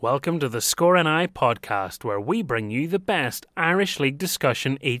Welcome to the Score and I podcast, where we bring you the best Irish League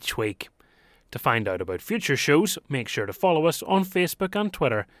discussion each week. To find out about future shows, make sure to follow us on Facebook and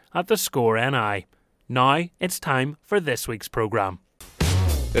Twitter at the Score NI. Now it's time for this week's programme.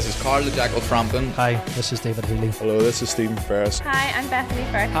 This is Carl the Jackal Frampton. Hi, this is David Healy. Hello, this is Stephen Ferris. Hi, I'm Bethany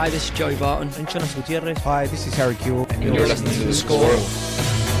Firth. Hi, this is Joey Barton. I'm Jonas Gutierrez. Hi, this is Harry Kewell. And you're listening to The Score.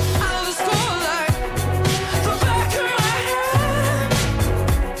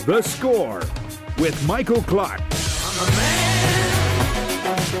 The Score with Michael Clark.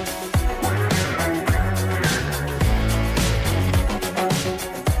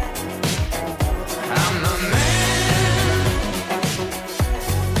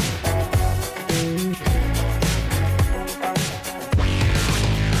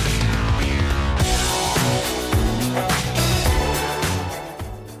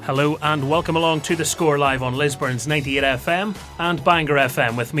 Hello and welcome along to The Score live on Lisburn's 98 FM and Bangor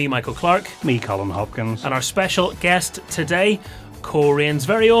FM with me, Michael Clark. Me, Colin Hopkins. And our special guest today, Colaraine's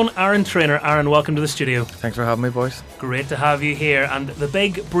very own Aaron Traynor. Aaron, welcome to the studio. Thanks for having me, boys. Great to have you here. And the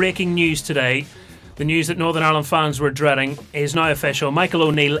big breaking news today, the news that Northern Ireland fans were dreading, is now official. Michael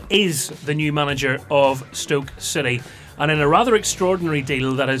O'Neill is the new manager of Stoke City. And in a rather extraordinary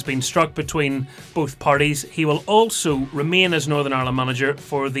deal that has been struck between both parties, he will also remain as Northern Ireland manager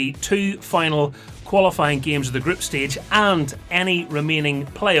for the two final qualifying games of the group stage and any remaining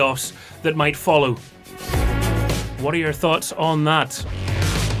playoffs that might follow. What are your thoughts on that?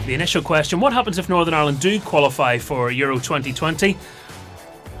 The initial question: what happens if Northern Ireland do qualify for Euro 2020?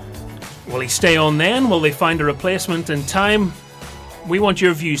 Will he stay on then? Will they find a replacement in time? We want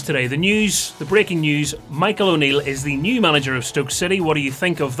your views today. The news, the breaking news: Michael O'Neill is the new manager of Stoke City. What do you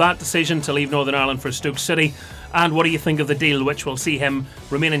think of that decision to leave Northern Ireland for Stoke City? And what do you think of the deal which will see him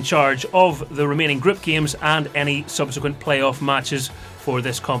remain in charge of the remaining group games and any subsequent playoff matches for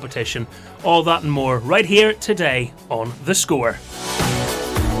this competition? All that and more right here today on The Score.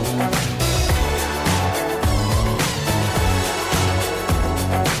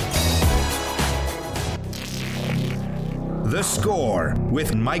 The Score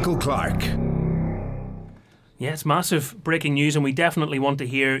with Michael Clark. Yes, massive breaking news, and we definitely want to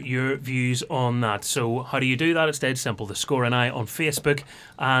hear your views on that. So how do you do that? It's dead simple. The Score and I on Facebook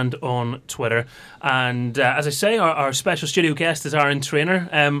and on Twitter. And as I say, our special studio guest is Aaron Traynor.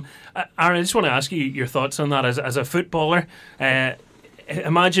 Aaron, I just want to ask you your thoughts on that as a footballer.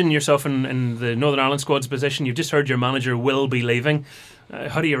 Imagine yourself in the Northern Ireland squad's position. You've just heard your manager will be leaving.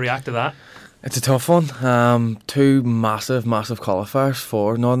 How do you react to that? It's a tough one. Two massive qualifiers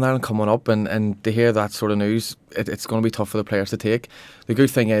for Northern Ireland coming up, and to hear that sort of news, it's going to be tough for the players to take. The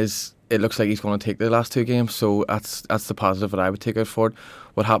good thing is, it looks like he's going to take the last two games, so that's the positive that I would take out for it.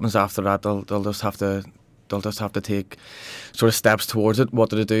 What happens after that, they'll just have to take sort of steps towards it.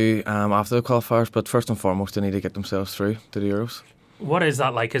 What do they do after the qualifiers? But first and foremost, they need to get themselves through to the Euros. What is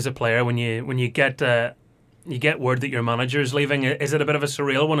that like as a player when you get word that your manager is leaving? Is it a bit of a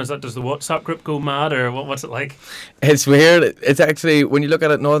surreal one? Does the WhatsApp group go mad, or what's it like? It's weird. It's actually, when you look at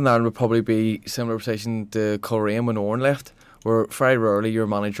it, Northern Ireland would probably be similar position to Coleraine when Aaron left, where very rarely your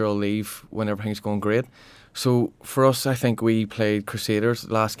manager will leave when everything's going great. So for us, I think we played Crusaders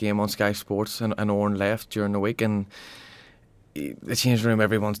last game on Sky Sports, and Aaron left during the week, and the changing room,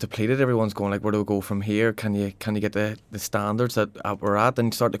 everyone's depleted. Everyone's going like, where do we go from here? Can you get the standards that we're at? And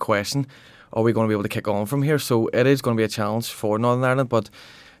you start to question, are we going to be able to kick on from here? So it is going to be a challenge for Northern Ireland. But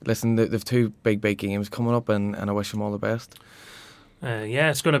listen, they've two big games coming up, and I wish them all the best. Yeah,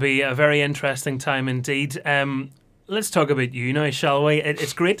 it's going to be a very interesting time indeed. Let's talk about you now, shall we?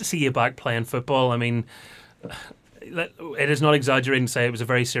 It's great to see you back playing football. I mean, it is not exaggerating to say it was a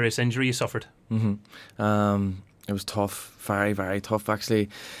very serious injury you suffered. Mm-hmm. It was tough, very, very tough. Actually,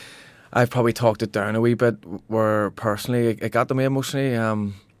 I've probably talked it down a wee bit, where personally it got to me emotionally.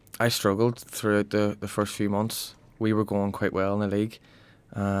 I struggled throughout the first few months. We were going quite well in the league.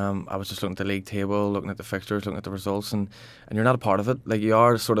 I was just looking at the league table, looking at the fixtures, looking at the results, and you're not a part of it. Like, you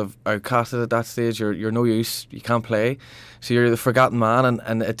are sort of outcasted at that stage. You're no use. You can't play. So you're the forgotten man,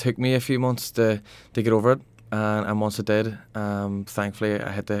 and it took me a few months to get over it. And once I did, thankfully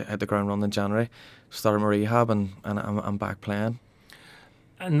I hit the ground running in January, started my rehab, and I'm back playing.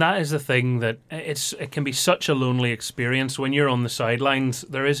 And that is the thing, that it can be such a lonely experience when you're on the sidelines.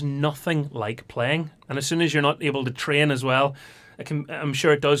 There is nothing like playing, and as soon as you're not able to train as well, I'm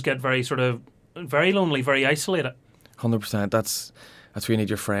sure it does get very lonely, very isolated. 100%. That's where you need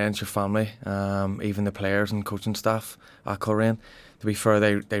your friends, your family, even the players and coaching staff at Coleraine. To be fair,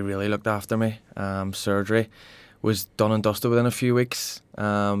 they really looked after me. Surgery was done and dusted within a few weeks.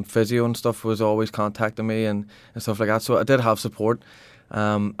 Physio and stuff was always contacting me and stuff like that. So I did have support.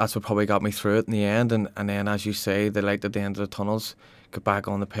 That's what probably got me through it in the end. And then, as you say, the light at the end of the tunnels, get back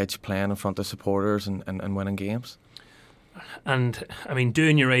on the pitch, playing in front of supporters and winning games. And I mean,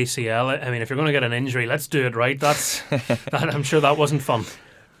 doing your ACL, I mean, if you're going to get an injury, let's do it right. I'm sure that wasn't fun.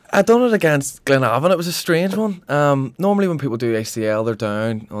 I done it against Glenavon. It was a strange one. Normally when people do ACL, they're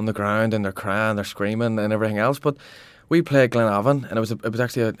down on the ground and they're crying, they're screaming and everything else. But we played Glenavon, and it was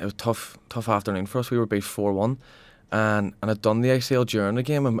actually a tough afternoon for us. We were beat 4-1, and I'd done the ACL during the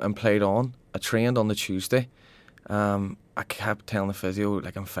game and played on. I trained on the Tuesday. I kept telling the physio,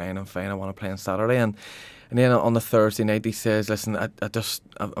 like, I'm fine, I want to play on Saturday. And then on the Thursday night, he says, listen,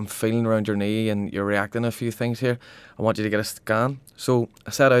 I'm feeling around your knee and you're reacting to a few things here. I want you to get a scan. So I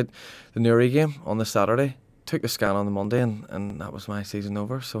set out the Newry game on the Saturday, took the scan on the Monday, and that was my season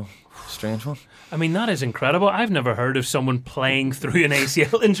over. So, strange one. I mean, that is incredible. I've never heard of someone playing through an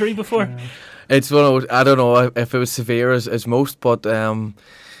ACL injury before. Yeah. It's one of those, I don't know if it was severe as most, but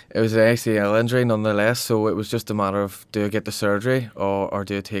it was an ACL injury nonetheless, so it was just a matter of, do I get the surgery or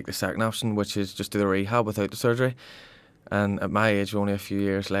do I take the second option, which is just do the rehab without the surgery. And at my age, only a few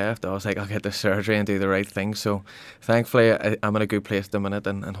years left, I was like, I'll get the surgery and do the right thing. So thankfully I'm in a good place at the minute,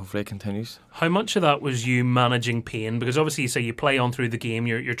 and hopefully it continues. How much of that was you managing pain? Because obviously you say you play on through the game,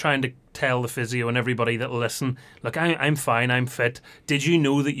 you're trying to tell the physio and everybody that'll listen, look, I'm fine, I'm fit. Did you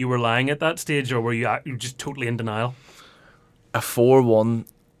know that you were lying at that stage, or were you just totally in denial? A 4-1,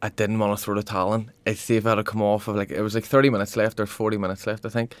 I didn't want to throw the towel in. I'd see if I had come off of, like, it was like 30 minutes left or 40 minutes left, I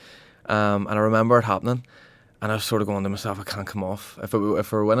think. And I remember it happening, and I was sort of going to myself, I can't come off. If we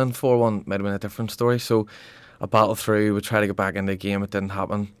were winning 4-1, it might have been a different story. So I battled through, we tried to get back into the game, it didn't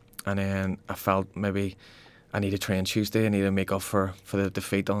happen. And then I felt maybe I need to train Tuesday, I need to make up for the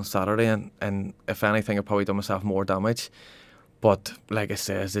defeat on Saturday. And if anything, I've probably done myself more damage. But like I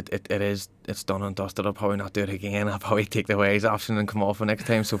says, it's done and dusted. I'll probably not do it again. I'll probably take the Ways option and come off the next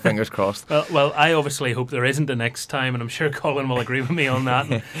time. So fingers crossed. Well, I obviously hope there isn't a next time, and I'm sure Colin will agree with me on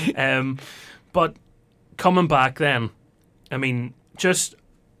that. But coming back then, I mean, just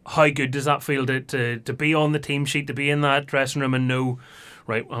how good does that feel to be on the team sheet, to be in that dressing room and know,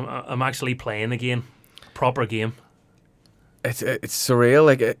 right, I'm actually playing again, proper game. It's surreal.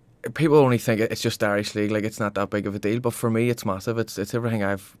 Like people only think it's just Irish League, like it's not that big of a deal, but for me it's massive. It's everything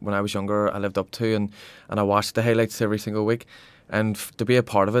when I was younger I lived up to, and I watched the highlights every single week, and to be a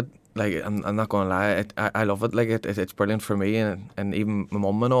part of it, like I'm not going to lie, I love it. Like it's brilliant for me, and even my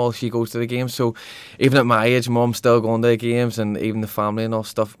mum and all, she goes to the games, so even at my age, mum's still going to the games, and even the family and all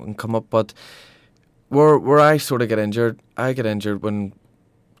stuff can come up. But where I sort of get injured, I get injured when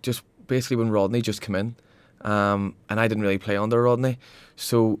Rodney just came in, and I didn't really play under Rodney,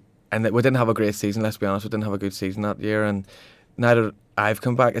 so. And we didn't have a great season, let's be honest. We didn't have a good season that year. And now that I've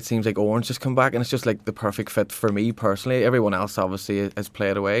come back, it seems like Orange just come back. And it's just like the perfect fit for me personally. Everyone else obviously has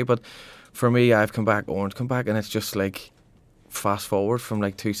played away. But for me, I've come back, Orange come back. And it's just like fast forward from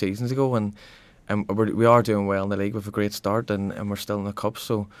like 2 seasons ago. And we are doing well in the league with a great start. And we're still in the cup.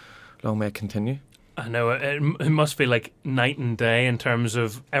 So long may it continue. I know it must be like night and day in terms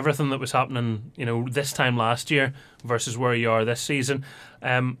of everything that was happening, this time last year versus where you are this season.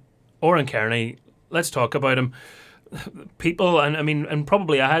 Aaron Traynor, let's talk about him. People, and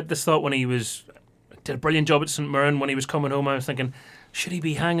probably I had this thought when he did a brilliant job at St Mirren. When he was coming home, I was thinking, should he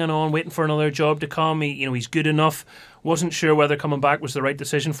be hanging on, waiting for another job to come? He's good enough. Wasn't sure whether coming back was the right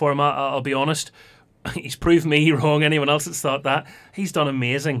decision for him. I'll be honest. He's proved me wrong. Anyone else that's thought that, he's done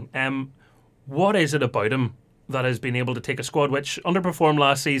amazing. What is it about him that has been able to take a squad which underperformed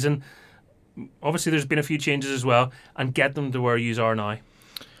last season? Obviously, there's been a few changes as well, and get them to where you are now.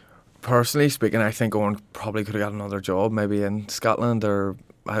 Personally speaking, I think Owen probably could have got another job, maybe in Scotland, or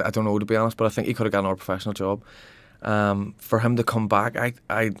I don't know, to be honest, but I think he could have got another professional job. For him to come back,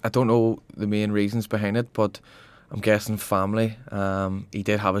 I don't know the main reasons behind it, but I'm guessing family. He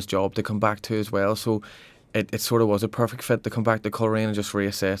did have his job to come back to as well, so it sort of was a perfect fit to come back to Coleraine and just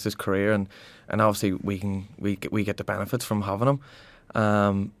reassess his career, and obviously we get the benefits from having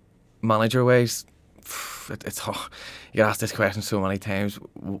him. Manager wise, it's hard. You get asked this question so many times.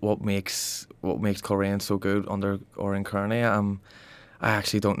 What makes Coleraine so good under Aaron Traynor? I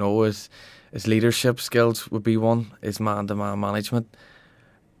actually don't know. His leadership skills would be one. His man-to-man management.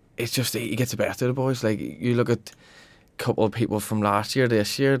 It's just he gets the best of the boys. Like you look at a couple of people from last year,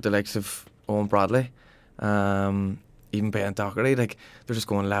 this year, the likes of Owen Bradley, even Ben Doherty. Like they're just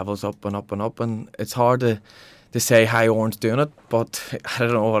going levels up and up and up, and it's hard to to say how Oran's doing it, but I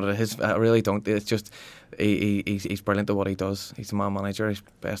don't know what it is. I really don't. It's just he's brilliant at what he does. He's a man manager. He's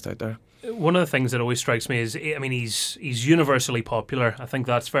best out there. One of the things that always strikes me is, I mean, he's universally popular. I think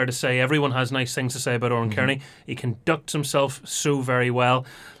that's fair to say. Everyone has nice things to say about Oran Kearney. He conducts himself so very well.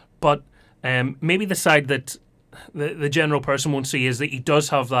 But maybe the side that the general person won't see is that he does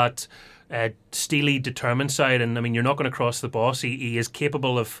have that steely, determined side. And I mean, you're not going to cross the boss. He is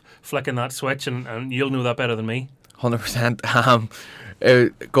capable of flicking that switch, and you'll know that better than me. 100%.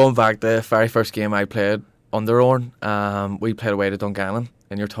 Going back, the very first game I played under Oran, we played away to Dungannon.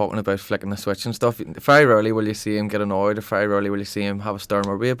 And you're talking about flicking the switch and stuff. Very rarely will you see him get annoyed, or very rarely will you see him have a stern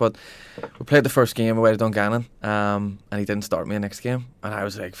word with you. But we played the first game away to Dungannon, and he didn't start me the next game. And I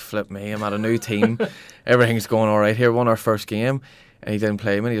was like, flip me, I'm at a new team. Everything's going all right here. Won our first game, and he didn't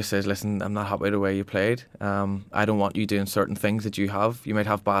play me. He just says, listen, I'm not happy with the way you played. I don't want you doing certain things that you have. You might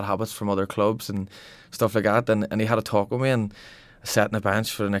have bad habits from other clubs and stuff like that. And he had a talk with me, and I sat on the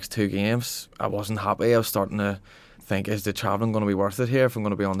bench for the next 2 games. I wasn't happy. I was starting to think, is the travelling going to be worth it here if I'm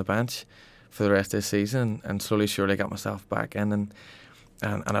going to be on the bench for the rest of the season? And slowly surely got myself back in, and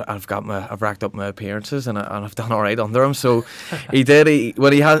I've racked up my appearances, and I've done all right under him. So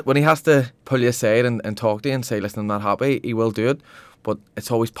when he has to pull you aside and talk to you and say, listen, I'm not happy, he will do it. But it's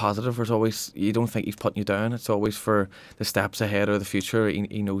always positive. It's always, you don't think he's putting you down. It's always for the steps ahead or the future.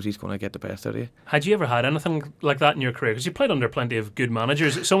 He knows he's going to get the best out of you. Had you ever had anything like that in your career? Because you played under plenty of good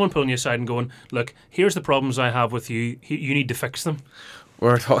managers. Someone pulling you aside and going, look, here's the problems I have with you. You need to fix them.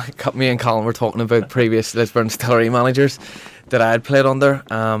 Me and Colin were talking about previous Lisburn Distillery managers that I had played under.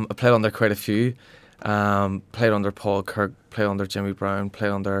 I played under quite a few. Played under Paul Kirk, played under Jimmy Brown,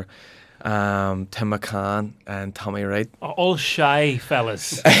 played under Tim McCann and Tommy Wright. All shy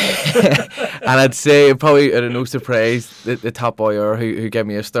fellas. And I'd say probably at no surprise the top boy who gave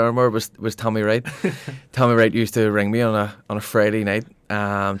me a stern word was Tommy Wright. Tommy Wright used to ring me on a Friday night,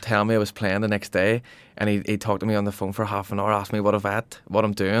 tell me I was playing the next day, and he talked to me on the phone for half an hour, asked me what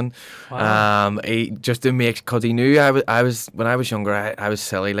I'm doing. Wow. He just to make, because he knew I was when I was younger, I was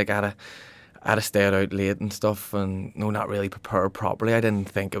silly, like I had to stay out late and stuff, and not really prepared properly. I didn't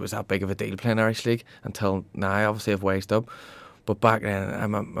think it was that big of a deal playing Irish League until now. Obviously, I've wised up. But back then, I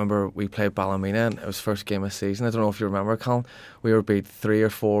remember we played Ballymena, and it was first game of the season. I don't know if you remember, Colin. We were beat 3 or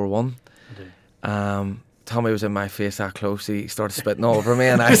 4-1. I do. Tommy was in my face that close. He started spitting all over me,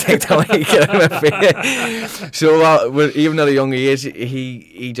 and I was like, Tommy, get out of my face. So even at a young age,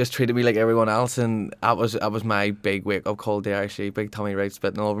 he just treated me like everyone else, and that was my big wake up call to Irish League. Big Tommy Wright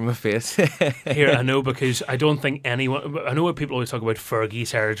spitting all over my face. Here, I know, because I don't think anyone. I know what people always talk about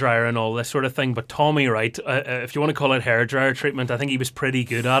Fergie's hairdryer and all this sort of thing, but Tommy Wright, if you want to call it hairdryer treatment, I think he was pretty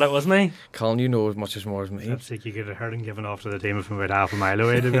good at it, wasn't he? Colin, you know as much as more as me. Perhaps you could have heard him given off to the team from about half a mile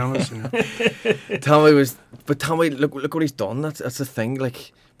away, to be honest. Tommy, look what he's done. That's the thing.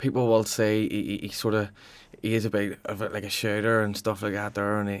 Like, people will say he is a bit of like a shouter and stuff like that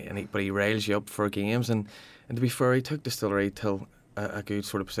there, but he rails you up for games. And to be fair, he took Distillery till a good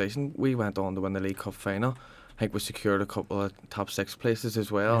sort of position. We went on to win the League Cup final. I think we secured a couple of top 6 places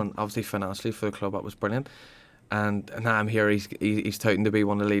as well, and obviously financially for the club that was brilliant. And now I'm here, he's touting to be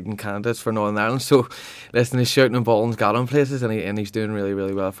one of the leading candidates for Northern Ireland. So, listen, he's shouting and balling, got him places, and he's doing really,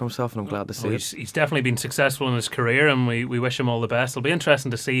 really well for himself, and I'm glad to see it. He's definitely been successful in his career, and we wish him all the best. It'll be interesting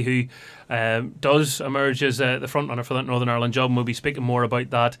to see who does emerge as the front runner for that Northern Ireland job, and we'll be speaking more about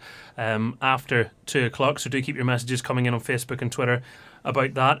that after 2 o'clock. So do keep your messages coming in on Facebook and Twitter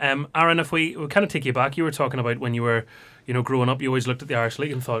about that. Aaron, if we kind of take you back, you were talking about when you were growing up, you always looked at the Irish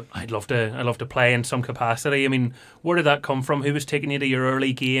League and thought, I'd love to play in some capacity. I mean, where did that come from? Who was taking you to your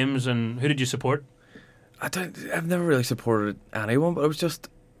early games, and who did you support? I've never really supported anyone, but it was just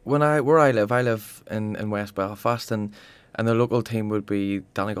where I live in West Belfast, and the local team would be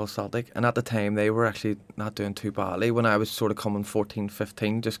Donegal Celtic, and at the time they were actually not doing too badly when I was sort of coming 14,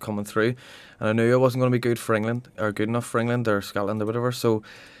 15, just coming through, and I knew I wasn't going to be good for England, or good enough for England or Scotland or whatever, so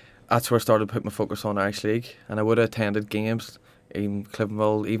that's where I started to put my focus on Irish League, and I would have attended games, even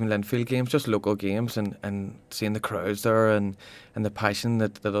Cliftonville, even Linfield games, just local games, and seeing the crowds there, and the passion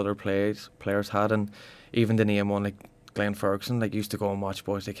that other players had, and even the name one like Glenn Ferguson, like, used to go and watch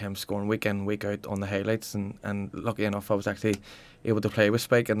boys like him scoring week in, week out on the highlights, and lucky enough I was actually able to play with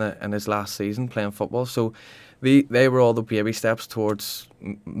Spike in his last season playing football, so they were all the baby steps towards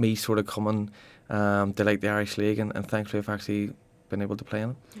me sort of coming to like the Irish League, and thankfully I've actually been able to play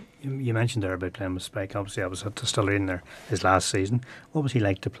in it. You mentioned there about playing with Spike. Obviously I was at Distillery in there his last season. What was he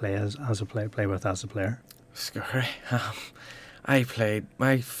like to play as a player, play with as a player? Scary. I played,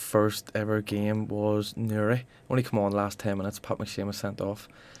 my first ever game was Newry. Only come on last 10 minutes, Pat McShane was sent off,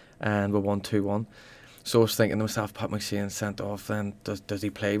 and we won 2-1. So I was thinking to myself, Pat McShane sent off, then does he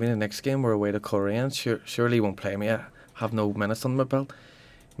play me in the next game? We're away to Coleraine. Surely he won't play me. I have no minutes on my belt.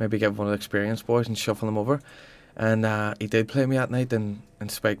 Maybe get one of the experienced boys and shuffle them over. And he did play me that night, and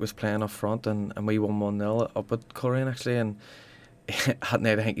Spike was playing up front, and we won 1-0 up at Coleraine actually. And that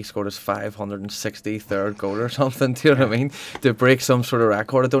night I think he scored his 563rd goal or something, do you know what I mean? To break some sort of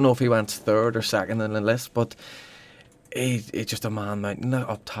record. I don't know if he went third or second in the list, but he's just a man mountain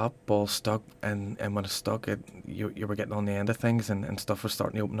up top, ball stuck, and when it stuck, you were getting on the end of things, and stuff was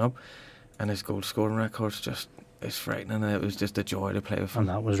starting to open up, and his goal scoring record's just is frightening. It was just a joy to play with him. And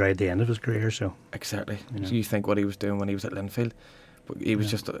that was right at the end of his career, so exactly. So you think what he was doing when he was at Linfield, but he was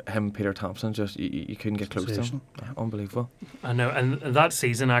just him, Peter Thompson. Just you couldn't get close to him. Yeah, unbelievable. I know, and that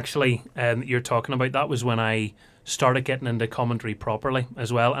season actually, you're talking about, that was when I started getting into commentary properly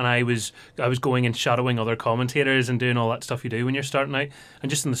as well, and I was going and shadowing other commentators and doing all that stuff you do when you're starting out, and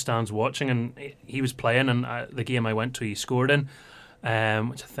just in the stands watching, and he was playing, and the game I went to he scored in,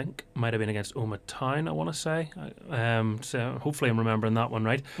 which I think might have been against Oma Town, I want to say, so hopefully I'm remembering that one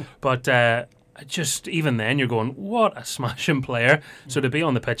right, but just even then you're going, what a smashing player. So to be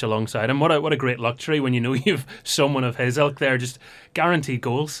on the pitch alongside him, what a great luxury when you know you've someone of his ilk there, just guaranteed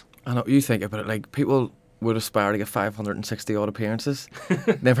goals. I know, you think about it, like people would aspire to get 560 odd appearances,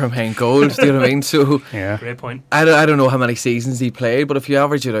 never mind goals. Do you know what I mean? So yeah, great point. I don't know how many seasons he played, but if you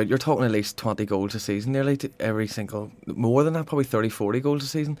average it out, you're talking at least 20 goals a season, nearly every single, more than that, probably 30-40 goals a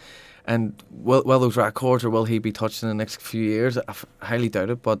season. And will those records, or will he be touched in the next few years? I highly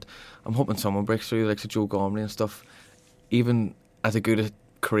doubt it, but I'm hoping someone breaks through, like Joe Gormley and stuff. Even as a good a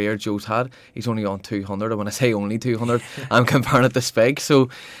career Joe's had, he's only on 200, and when I say only 200, I'm comparing it to Spike. So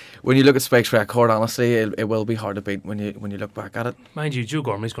when you look at Spike's record, honestly, it will be hard to beat when you look back at it. Mind you, Joe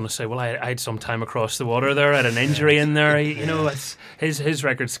Gormley's going to say, well, I had some time across the water there, I had an injury in there. You know, it's his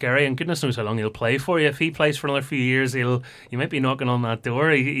record's scary, and goodness knows how long he'll play for you. If he plays for another few years, you might be knocking on that door.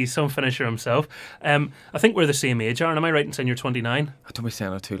 He's some finisher himself. I think we're the same age, Aaron. Am I right in saying you're 29? I don't be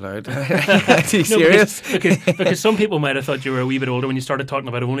saying it too loud. Are you serious? Because some people might have thought you were a wee bit older when you started talking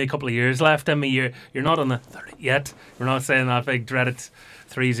about only a couple of years left. I mean, you're not on the 30 yet. We're not saying that big dreaded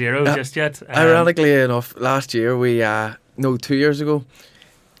 3-0 just yet. Ironically enough, last year 2 years ago,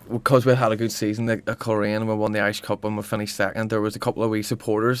 because we had a good season at Coleraine and we won the Irish Cup and we finished second, there was a couple of wee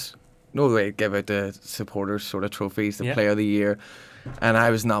supporters. They give out the supporters sort of trophies, the Player of the Year, and I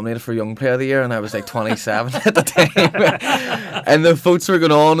was nominated for Young Player of the Year, and I was like 27 at the time. And the votes were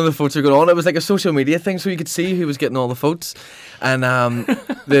going on, It was like a social media thing, so you could see who was getting all the votes. And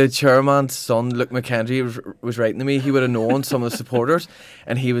the chairman's son, Luke McKendry, was writing to me. He would have known some of the supporters,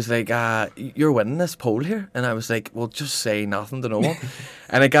 and he was like, "You're winning this poll here." And I was like, "Well, just say nothing to no one."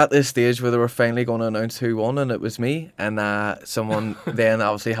 And I got to this stage where they were finally going to announce who won, and it was me. And someone then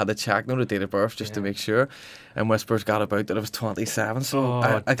obviously had to check the date of birth just to make sure. And whispers got about that it was 27, so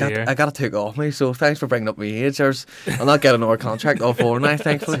I got it took off me. So thanks for bringing up my age. I'll not get another contract off overnight,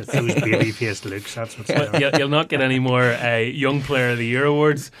 thankfully. It's those baby-faced looks. That's what's well, you'll not get any more Young Player of the Year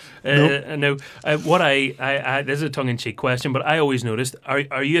awards. No. What I this is a tongue-in-cheek question, but I always noticed: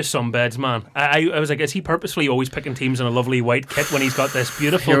 are you a sunbeds man? I was like, is he purposely always picking teams in a lovely white kit when he's got this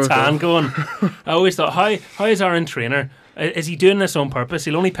beautiful tan going? I always thought, how is Aaron Traynor? Is he doing this on purpose?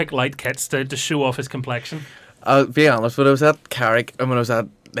 He'll only pick light kits to show off his complexion. I'll be honest, when I was at Carrick and when I was at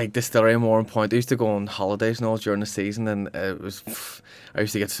like Distillery and Moore Point, I used to go on holidays and all during the season, and I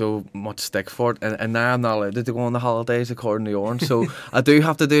used to get so much stick for it, and now I'm not allowed to go on the holidays according to Orange, so I do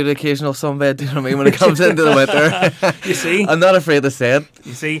have to do the occasional sunbed, you know what I mean, when it comes into the winter. You see? I'm not afraid to say it.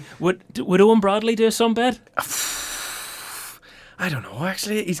 You see? Would Owen Bradley do a sunbed? I don't know,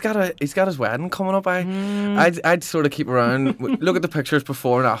 actually. He's got his wedding coming up. I'd sort of keep around, look at the pictures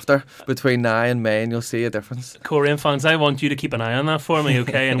before and after between now and May, and you'll see a difference. Coleraine fans, I want you to keep an eye on that for me,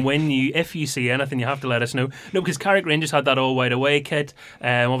 okay? And if you see anything, you have to let us know. No, because Carrick Rangers had that all white away kit.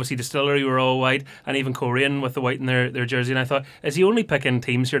 Obviously Distillery were all white, and even Coleraine with the white in their jersey. And I thought, is he only picking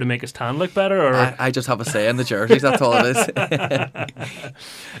teams here to make his tan look better? Or I just have a say in the jerseys. That's all it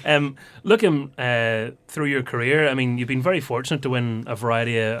is. Looking through your career, I mean, you've been very fortunate to win a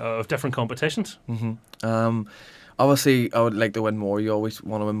variety of different competitions. Mm-hmm. Obviously, I would like to win more. You always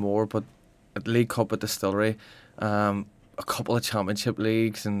want to win more, but at League Cup at Distillery, a couple of Championship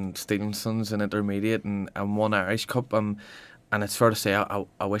Leagues and Stevenson's and Intermediate and one Irish Cup. And it's fair to say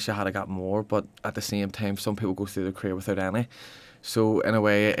I wish I had got more, but at the same time, some people go through their career without any. So in a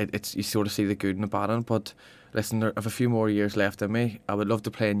way, it's you sort of see the good and the bad in it. But listen, I have a few more years left in me. I would love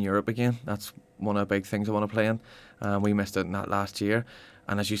to play in Europe again. That's one of the big things I want to play in. We missed it in that last year.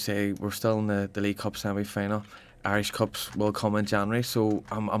 And as you say, we're still in the League Cup semi-final. Irish Cups will come in January, so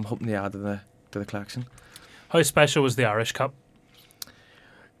I'm hoping to add to the collection. How special was the Irish Cup?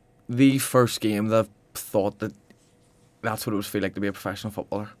 The first game that I thought that's what it would feel like to be a professional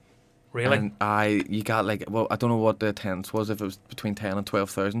footballer. Really? And you got I don't know what the attendance was, if it was between 10 and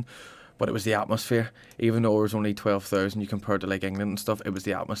 12,000, but it was the atmosphere. Even though it was only 12,000, you compared to like England and stuff, it was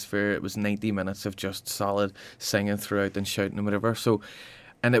the atmosphere. It was 90 minutes of just solid singing throughout and shouting and whatever. So,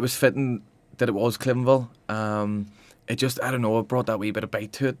 and it was fitting that it was Clivenville. It just, I don't know, it brought that wee bit of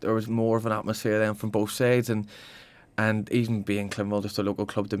bite to it. There was more of an atmosphere then from both sides, and even being Clivenville, just a local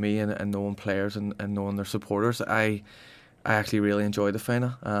club to me, and knowing players and knowing their supporters, I actually really enjoyed the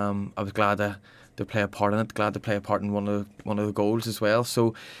final. I was glad to play a part in it, glad to play a part in one of the goals as well.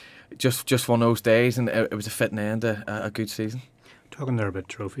 So just one of those days, and it was a fitting end to a good season. Talking there about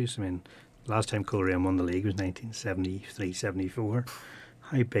trophies, I mean, last time Coleraine won the league was 1973-74.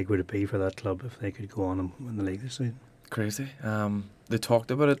 How big would it be for that club if they could go on and win the league this season? Crazy. They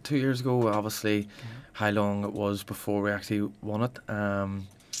talked about it 2 years ago, obviously, how long it was before we actually won it.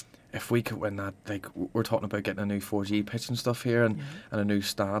 If we could win that, like, we're talking about getting a new 4G pitch and stuff here, and a new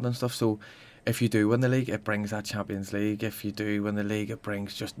stand and stuff. So if you do win the league, it brings that Champions League. If you do win the league, it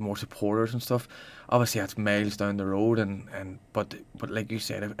brings just more supporters and stuff. Obviously, that's miles down the road, but like you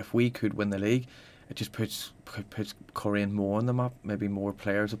said, if we could win the league, it just puts Coleraine more on the map. Maybe more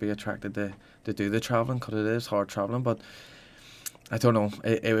players will be attracted to do the travelling, because it is hard travelling. But I don't know.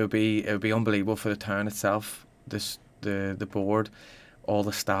 It would be unbelievable for the town itself. The board, all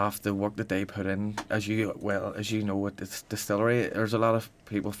the staff, the work that they put in. As you know, at this distillery, there's a lot of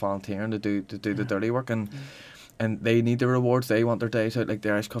people volunteering to do the dirty work, and they need the rewards. They want their days out, like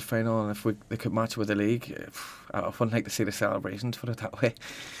the Irish Cup final, and if they could match with the league, I wouldn't like to see the celebrations, put it that way.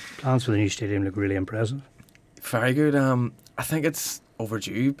 Plans for the new stadium look really impressive. Very good. I think it's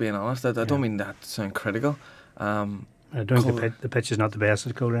overdue, being honest. I don't mean that to sound critical. I don't think the pitch is not the best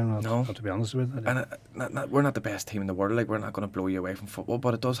at Coleraine, no. to be honest with you. And we're not the best team in the world. Like, we're not going to blow you away from football,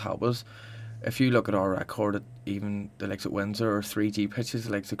 but it does help us. If you look at our record, at even the likes at Windsor or 3G pitches,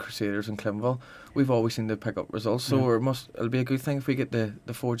 like the Crusaders and Clivenville, we've always seemed to pick up results. So it'll be a good thing if we get the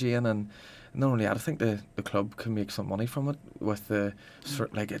 4G in, and not only that, I think the club can make some money from it. With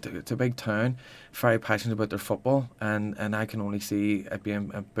it's a big town, very passionate about their football, and I can only see it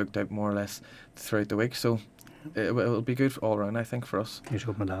being booked out more or less throughout the week. So it'll be good all around, I think, for us. Here's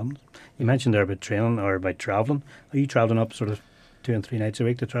hoping it happens. You mentioned there about training or about travelling. Are you travelling up sort of 2 and 3 nights a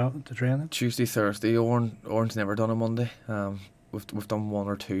week to train then? Tuesday, Thursday. Oren's never done a Monday. We've done 1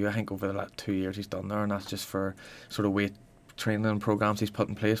 or 2. I think over the last 2 years he's done there, and that's just for sort of weight training and programs he's put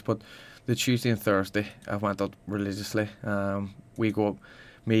in place. But the Tuesday and Thursday, I went up religiously. We go up.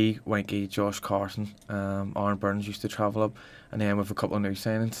 Me, Winky, Josh Carson, Aaron Burns used to travel up, and then with a couple of new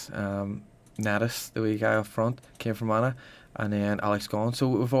signings. Nettis, the wee guy up front, came from Anna, and then Alex gone. So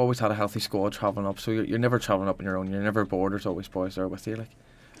we've always had a healthy squad travelling up. So you're never travelling up on your own. You're never bored. There's always boys there with you. Like,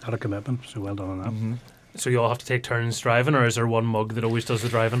 a lot of commitment. So well done on that. Mm-hmm. So you all have to take turns driving, or is there one mug that always does the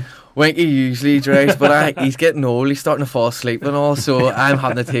driving? Winky usually drives, but he's getting old. He's starting to fall asleep and all. So I'm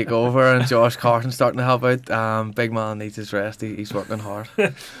having to take over, and Josh Carson's starting to help out. Big man needs his rest. He's working hard.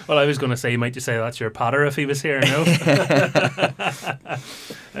 Well, I was going to say, you might just say that's your patter if he was here. No.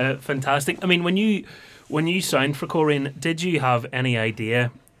 Fantastic. I mean, when you signed for Coleraine, did you have any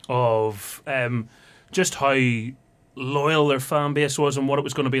idea of just how loyal their fan base was and what it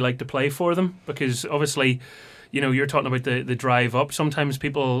was going to be like to play for them? Because obviously, you know, you're talking about the drive up. Sometimes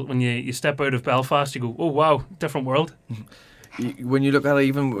people, when you step out of Belfast, you go, oh wow, different world. When you look at it,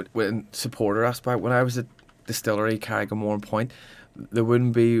 even with supporter aspect, when I was at Distillery, Carrigamore and Point, they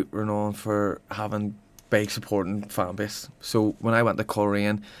wouldn't be renowned for having big supporting fan base. So when I went to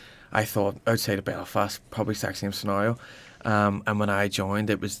Coleraine, I thought outside of Belfast, probably exact same scenario. And when I joined,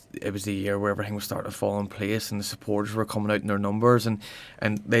 it was the year where everything was starting to fall in place, and the supporters were coming out in their numbers, and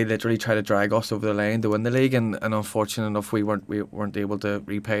they literally tried to drag us over the line to win the league, and unfortunate enough we weren't able to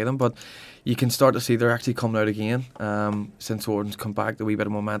repay them. But you can start to see they're actually coming out again. Since Orden's come back, the wee bit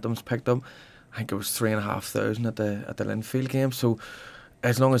of momentum's picked up. I think it was 3,500 at the Linfield game. So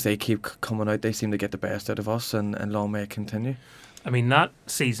as long as they keep coming out, they seem to get the best out of us, and long may it continue. I mean, that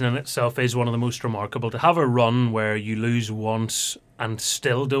season in itself is one of the most remarkable. To have a run where you lose once and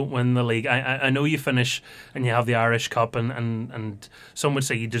still don't win the league. I know you finish and you have the Irish Cup, and some would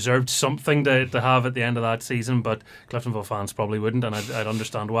say you deserved something to have at the end of that season, but Cliftonville fans probably wouldn't, and I'd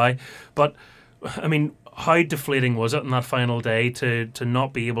understand why. But, I mean, how deflating was it in that final day to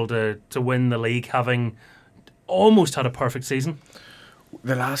not be able to win the league, having almost had a perfect season?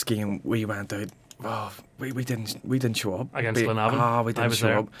 The last game we went out, we didn't show up against Glenavon. We didn't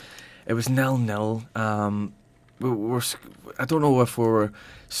show up. It was 0-0. I don't know if we were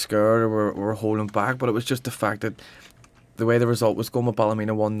scared or we were holding back, but it was just the fact that the way the result was going with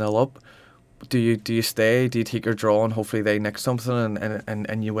Ballymena 1-0 up. Do you stay? Do you take your draw and hopefully they nick something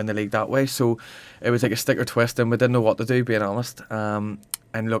and you win the league that way? So it was like a stick or twist, and we didn't know what to do, being honest. And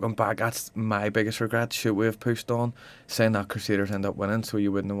looking back, that's my biggest regret. Should we have pushed on, saying that Crusaders end up winning, so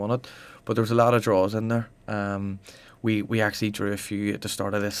you wouldn't have won it. But there was a lot of draws in there. We actually drew a few at the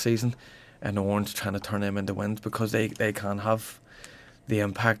start of this season, and Orange trying to turn them into wins because they can have the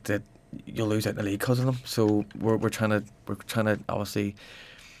impact that you'll lose out in the league because of them. So we're trying to obviously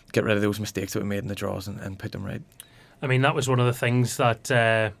get rid of those mistakes that we made in the draws and put them right. I mean, that was one of the things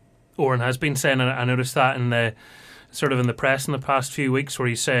that Oren has been saying, and I noticed that in the press in the past few weeks, where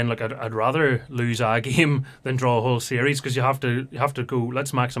he's saying, look, I'd rather lose a game than draw a whole series, because you have to go,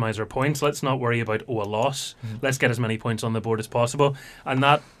 let's maximise our points, let's not worry about a loss, let's get as many points on the board as possible. And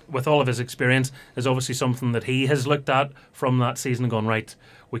that, with all of his experience, is obviously something that he has looked at from that season and gone, right,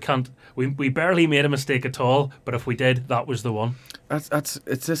 we barely made a mistake at all, but if we did, that was the one. It's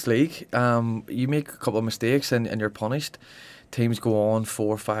this league. You make a couple of mistakes and you're punished. Teams go on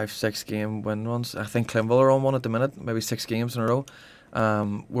 4, 5, 6 game win runs. I think Clinville are on one at the minute, maybe 6 games in a row.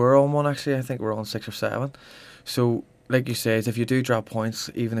 We're on one actually. I think we're on 6 or 7. So, like you said, if you do drop points,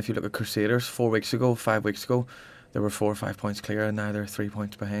 even if you look at Crusaders 4 weeks ago, 5 weeks ago, they were 4 or 5 points clear, and now they're 3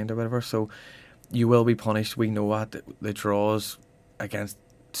 points behind or whatever. So, you will be punished. We know what the draws against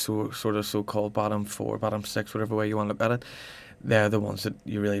so-called bottom 4, bottom 6, whatever way you want to look at it. They're the ones that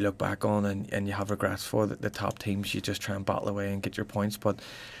you really look back on and you have regrets for. The top teams, you just try and battle away and get your points. But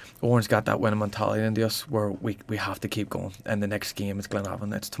Orange got that winning mentality into us where we have to keep going. And the next game is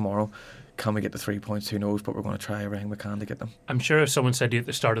Glenavon. It's tomorrow. Can we get the 3 points? Who knows? But we're going to try everything we can to get them. I'm sure if someone said to you at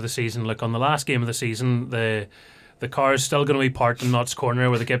the start of the season, look, on the last game of the season, the car's still going to be parked in Notts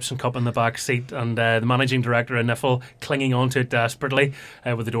Corner with a Gibson Cup in the back seat, and the managing director in Niffle clinging onto it desperately,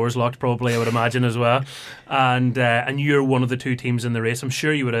 with the doors locked probably, I would imagine, as well. And you're one of the 2 teams in the race. I'm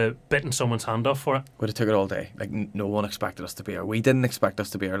sure you would have bitten someone's hand off for it. Would have took it all day. Like, no one expected us to be here. We didn't expect us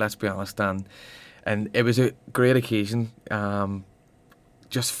to be here, let's be honest. And it was a great occasion.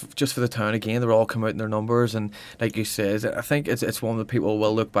 Just for the town again, they're all come out in their numbers, and like you said, I think it's one that people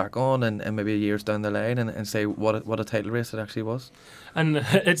will look back on and maybe years down the line and say what a title race it actually was. And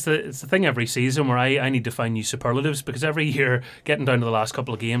it's the thing every season where I need to find new superlatives, because every year getting down to the last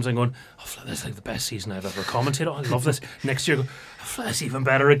couple of games I'm going, oh, this is like the best season I've ever commentated on. I love this. Next year, oh, that's even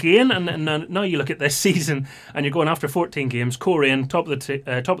better again. And now you look at this season and you're going, after 14 games, Coleraine top of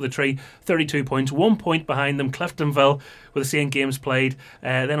the tree, 32 points, 1 point behind them, Cliftonville with the same games played.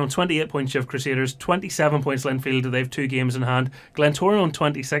 Then on 28 points you have Crusaders, 27 points Linfield, they have 2 games in hand. Glentoran on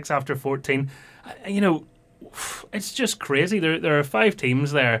 26 after 14. It's just crazy. There are 5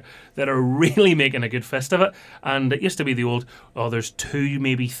 teams there that are really making a good fist of it, and it used to be the old, there's 2,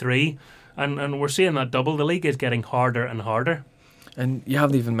 maybe 3, and we're seeing that double. The league is getting harder and harder. And you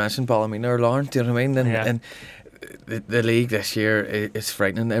haven't even mentioned Ballymena or Larne, do you know what I mean? And the league this year is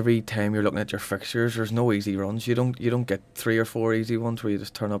frightening. Every time you're looking at your fixtures, there's no easy runs. You don't get 3 or 4 easy ones where you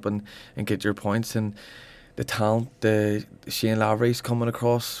just turn up and get your points. And the talent, the Shane Lavery's coming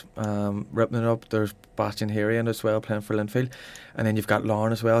across, ripping it up. There's Bastian Herian as well playing for Linfield, and then you've got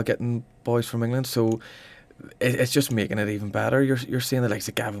Larne as well getting boys from England. So it's just making it even better. You're seeing the likes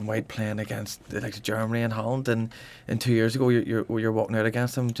of Gavin White playing against the likes of Germany and Holland, and 2 years ago you're walking out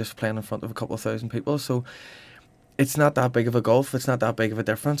against them just playing in front of a couple of thousand people. So it's not that big of a gulf. It's not that big of a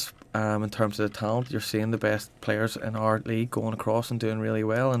difference in terms of the talent. You're seeing the best players in our league going across and doing really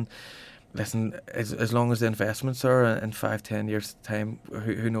well. And listen, as long as the investments are in 5-10 years time,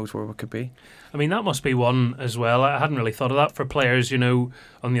 who knows where we could be. I mean, that must be one as well. I hadn't really thought of that for players, on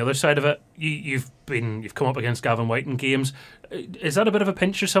the other side of it. You've come up against Gavin White in games. Is that a bit of a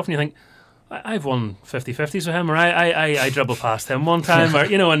pinch yourself and you think, I've won 50-50s with him, or I dribbled past him one time, or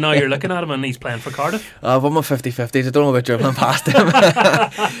and now you're looking at him and he's playing for Cardiff? I've won my 50-50s. I don't know about dribbling past him.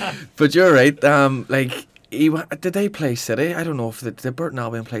 But you're right. Did they play City? I don't know if did Burton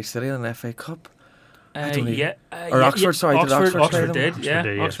Albion play City in an FA Cup? Or Oxford, sorry. Oxford did,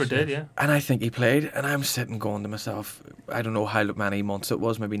 yeah. And I think he played, and I'm sitting going to myself, I don't know how many months it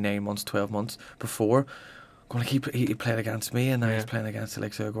was, maybe 9 months, 12 months before, going like he played against me, and now he's playing against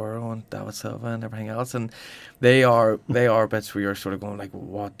Alex Aguero and David Silva and everything else, and they are bits where you're sort of going like,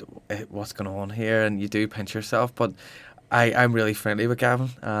 what's going on here, and you do pinch yourself. But I'm really friendly with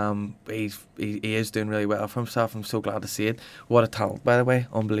Gavin. He is doing really well for himself. I'm so glad to see it. What a talent, by the way,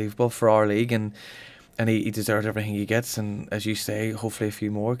 unbelievable for our league, and he deserves everything he gets. And as you say, hopefully a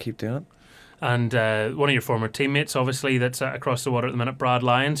few more. Keep doing it. And one of your former teammates, obviously, that's across the water at the minute, Brad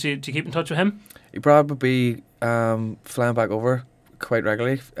Lyons. Do you keep in touch with him? He probably flying back over quite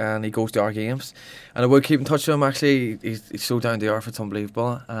regularly, and he goes to our games, and I would keep in touch with him. Actually, he's so down to earth, it's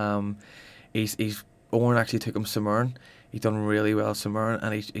unbelievable. He's Owen actually took him Samurn. He's done really well Samurn,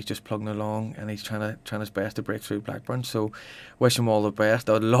 and he's just plugging along, and he's trying his best to break through Blackburn. So wish him all the best.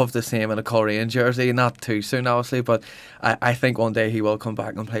 I'd love to see him in a Coleraine jersey, not too soon obviously, but I think one day he will come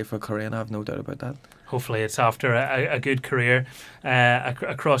back and play for Coleraine. I have no doubt about that. Hopefully it's after a good career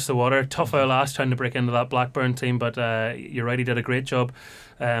across the water. Tough out last trying to break into that Blackburn team, but you're right, he did a great job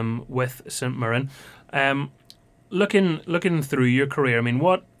with St Mirren. Looking through your career, I mean,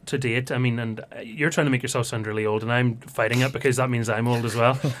 what to date, I mean, and you're trying to make yourself sound really old, and I'm fighting it because that means I'm old as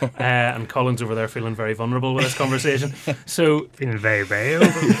well. And Colin's over there feeling very vulnerable with this conversation. So Feeling very, very old.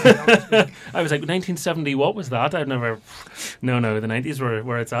 I was like, 1970, what was that? I've never... No, the 90s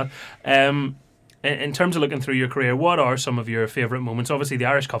where it's at. In terms of looking through your career, what are some of your favourite moments? Obviously, the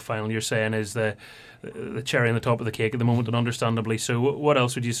Irish Cup final, you're saying, is the cherry on the top of the cake at the moment, and understandably so. What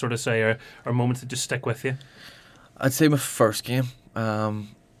else would you sort of say are moments that just stick with you? I'd say my first game,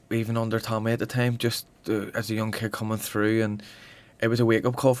 even under Tommy at the time, just as a young kid coming through, and it was a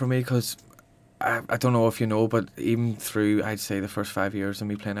wake-up call for me because I don't know if you know, but even through, I'd say, the first 5 years of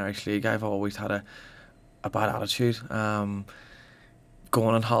me playing Irish League, I've always had a bad attitude.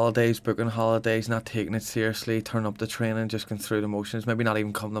 Going on holidays, booking holidays, not taking it seriously, turning up the training, just going through the motions, maybe not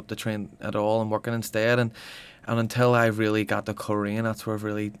even coming up the train at all and working instead. And until I really got to Coleraine, that's where I've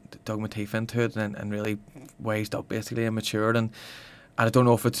really dug my teeth into it and really wised up basically and matured. And I don't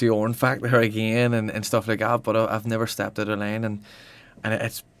know if it's the Oran factor again and stuff like that, but I've never stepped out of line. And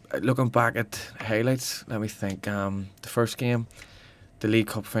it's looking back at highlights, let me think. The first game, the League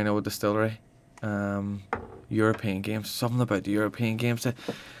Cup final with Distillery. European games, something about the European games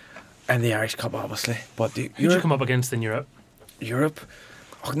and the Irish Cup obviously, but who'd you come up against in Europe?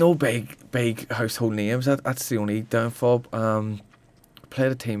 No big household names. That's the only downfall.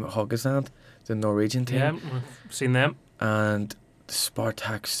 Played a team at Haugesand, the Norwegian team. Yeah, I've seen them. And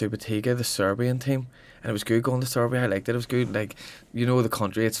Spartak Subotica, the Serbian team. And it was good going to Serbia. I liked it. It was good. Like, you know, the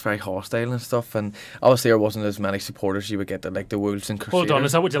country, it's very hostile and stuff. And obviously there wasn't as many supporters you would get at like the Wolves and Crusaders. Hold on,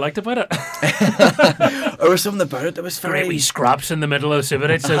 is that what you liked about it? There was something about it that was very... Great wee scraps in the middle of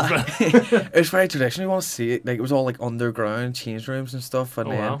Subotica. It was very traditional. You want to see it. Like, it was all like underground change rooms and stuff. And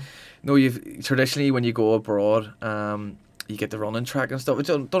wow. No, you've traditionally when you go abroad, you get the running track and stuff. I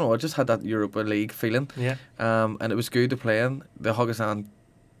don't know. I just had that Europa League feeling. Yeah. And it was good to play in. The Haugesand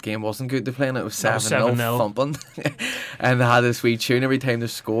game wasn't good to play in. It was 7-0 thumping. And they had this wee tune every time they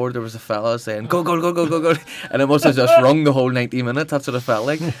scored. There was a fella saying go, and it must have just rung the whole 90 minutes. That's what it felt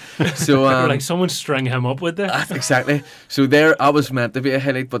like. So like someone string him up with it. Exactly. So there I was meant to be a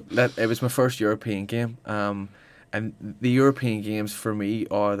highlight, but it was my first European game. And the European games for me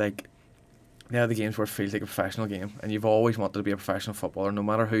are like, they're the games where it feels like a professional game, and you've always wanted to be a professional footballer. No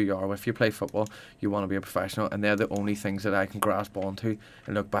matter who you are, if you play football, you want to be a professional, and they're the only things that I can grasp onto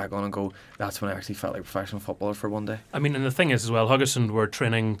and look back on and go, that's when I actually felt like a professional footballer for one day. I mean, and the thing is as well, Haugesand were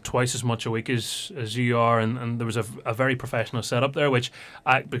training twice as much a week as you are, and there was a very professional setup there, which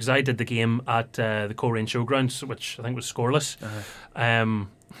because I did the game at the Coleraine Showgrounds, which I think was scoreless.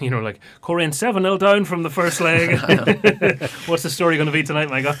 You know, like Coleraine 7-0 down from the first leg. What's the story going to be tonight,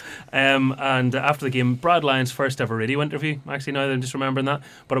 Michael? And after the game, Brad Lyon's first ever radio interview. Actually, now that I'm just remembering that.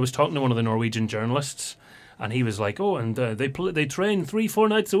 But I was talking to one of the Norwegian journalists, and he was like, "Oh, and they train 3-4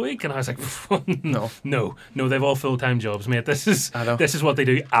 nights a week." And I was like, "No, they've all full-time jobs, mate. This is what they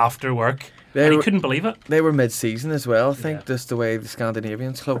do after work." And he couldn't believe it. They were mid-season as well. I think that's the way the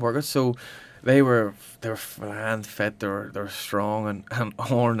Scandinavians club work it. So. They were flying fit, they were strong, and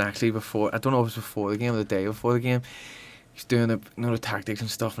Oran actually before, I don't know if it was before the game or the day before the game, he's doing the tactics and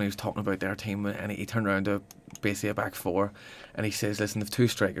stuff, and he was talking about their team, and he turned around to basically a back four, and he says, listen, they've two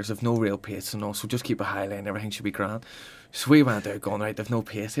strikers, they've no real pace and all, so just keep a high line, everything should be grand. So we went out going, right, they've no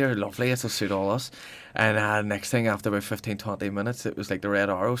pace here, lovely, it'll suit all us. And next thing, after about 15-20 minutes, it was like the red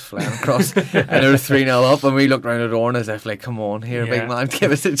arrows flying across, and they were 3-0 up, and we looked round at Oran as if, like, come on here, big man,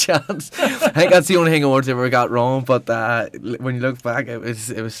 give us a chance. I think that's the only thing Oran's ever got wrong, but when you look back, it was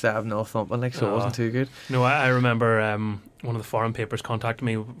 7-0 thumping, like, so it wasn't too good. No, I remember one of the foreign papers contacted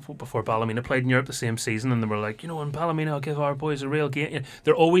me before Ballymena played in Europe the same season, and they were like, in Ballymena I'll give our boys a real game.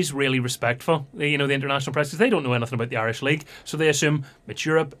 They're always really respectful, the international press, because they don't know anything about the Irish League, so they assume it's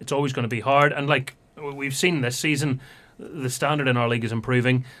Europe, it's always going to be hard, and like we've seen this season, the standard in our league is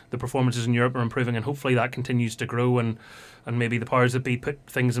improving, the performances in Europe are improving, and hopefully that continues to grow, and maybe the powers that be put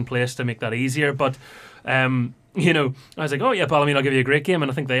things in place to make that easier. But you know, I was like, oh yeah, Ballymena, I'll give you a great game, and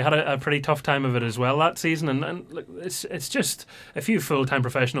I think they had a pretty tough time of it as well that season. And look, it's just a few full-time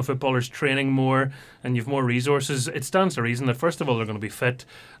professional footballers training more, and you've more resources. It stands to reason that first of all they're going to be fit,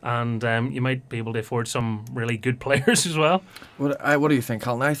 and you might be able to afford some really good players as well. What do you think,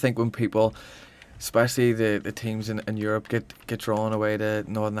 Colin? I think when people, especially the teams in Europe, get drawn away to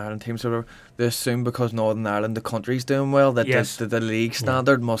Northern Ireland teams, or they assume because Northern Ireland, the country's doing well, that Yes. the league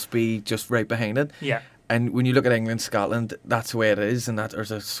standard must be just right behind it. Yeah. And when you look at England, Scotland, that's the way it is, and that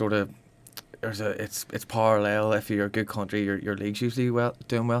it's parallel. If you're a good country, your league's usually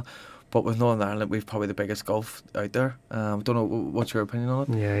doing well. But with Northern Ireland, we've probably the biggest gulf out there. Don't know what's your opinion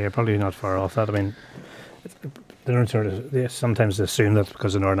on it. Yeah, you're probably not far off that. I mean, they sometimes assume that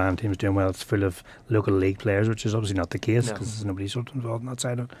because the Northern Ireland team is doing well, it's full of local league players, which is obviously not the case because there's nobody sort of involved on that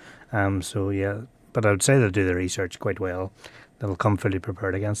side of it. So yeah, but I would say they do their research quite well. They'll come fully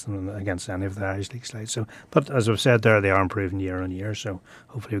prepared against them and against any of the Irish League sides. So, but as I've said there, they are improving year on year. So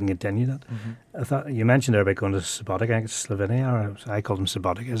hopefully we can continue that. I thought you mentioned there about going to Subotic against Slovenia, or I call them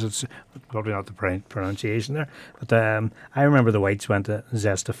Subotic, as it's probably not the pronunciation there. But I remember the Whites went to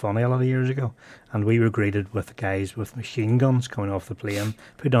Zestafoni a lot of years ago, and we were greeted with guys with machine guns coming off the plane,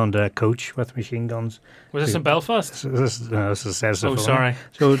 put on the coach with machine guns. Was this in Belfast? This is Zestafoni. Oh, sorry.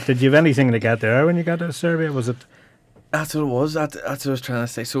 So did you have anything to get there when you got to Serbia? Was it? That's what it was. That's what I was trying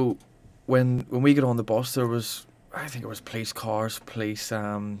to say. So when we got on the bus, there was, I think it was police cars, police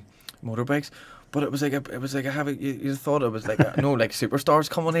motorbikes, but it was like a heavy. You thought it was like like superstars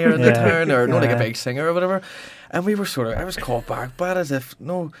coming here in the town, or like a big singer or whatever. And we were I was caught back by it as if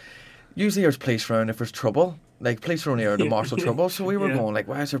usually there's police around if there's trouble. Like, police were only here to marshal trouble, so we were going like,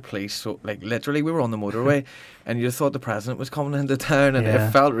 why is there police? So, like, literally, we were on the motorway, and you thought the president was coming into town, and it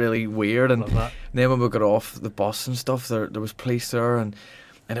felt really weird. And then when we got off the bus and stuff, there was police there, and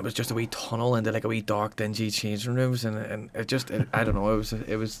it was just a wee tunnel into like a wee dark, dingy changing rooms, and it just, I don't know,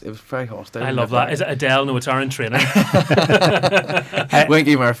 it was very hostile. I love that. Is it Adele? No, it's Aaron Traynor.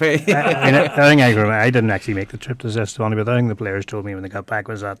 Winky Murphy. I think I didn't actually make the trip to Zestafoni, but I think the players told me when they got back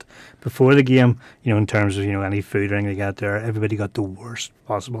was that before the game, in terms of any food or anything they got there, everybody got the worst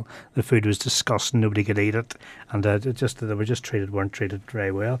possible. The food was disgusting. Nobody could eat it, and they weren't treated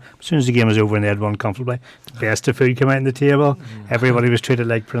very well. As soon as the game was over and they had won comfortably, the best of food came out on the table. Everybody was treated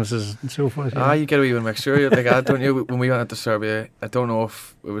like princes and so forth. You get a wee mixture like that, don't you? When we went to Serbia, I don't know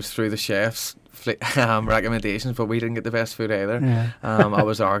if it was through the chefs' recommendations, but we didn't get the best food either. That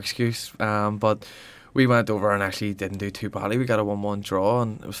was our excuse. But we went over and actually didn't do too badly. We got a 1-1 draw,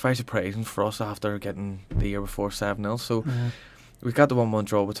 and it was very surprising for us after getting the year before 7-0. So we got the 1-1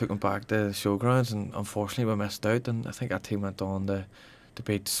 draw. We took them back to the showgrounds, and unfortunately we missed out. And I think that team went on to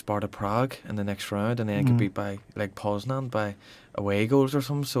beat Sparta Prague in the next round, and then get beat by like Poznan by away goals or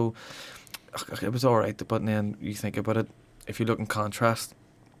something. So it was alright, but then you think about it, if you look in contrast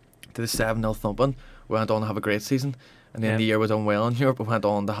to the 7-0 thumping, we went on to have a great season, and then the year we done well in Europe, we went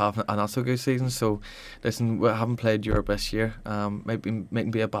on to have a not so good season. So listen, we haven't played Europe this year.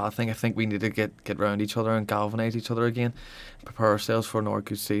 Mightn't be a bad thing. I think we need to get round each other and galvanise each other again, prepare ourselves for another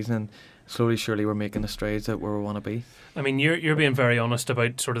good season, and slowly surely we're making the strides out where we want to be. I mean, you're being very honest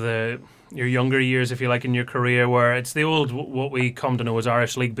about sort of your younger years, if you like, in your career, where it's the old, what we come to know as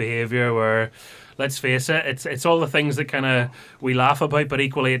Irish League behaviour, where, let's face it, it's all the things that kind of we laugh about, but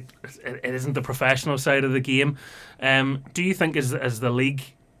equally it isn't the professional side of the game. Do you think as the league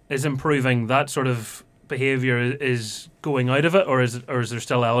is improving, that sort of behaviour is going out of it, or is there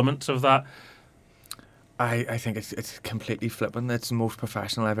still elements of that? I think it's completely flipping. It's the most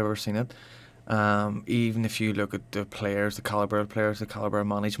professional I've ever seen it. Even if you look at the players, the calibre of players, the calibre of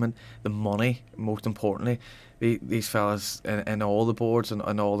management, the money, most importantly, these fellas in all the boards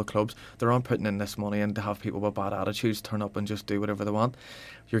and all the clubs, they're not putting in this money and to have people with bad attitudes turn up and just do whatever they want.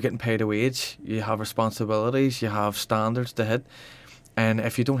 You're getting paid a wage, you have responsibilities, you have standards to hit, and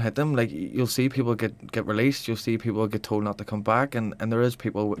if you don't hit them, like, you'll see people get released, you'll see people get told not to come back, and there is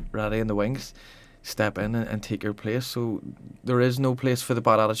people ready in the wings step in and take your place. So there is no place for the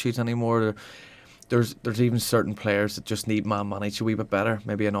bad attitudes anymore. There's even certain players that just need man managed a wee bit better,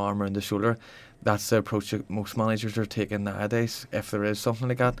 maybe an arm around the shoulder. That's the approach that most managers are taking nowadays, if there is something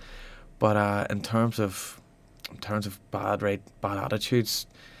like that. But in terms of bad attitudes,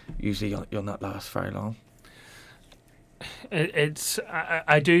 usually you'll not last very long.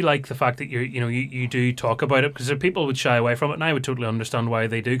 I do like the fact that you do talk about it, because there are people who would shy away from it, and I would totally understand why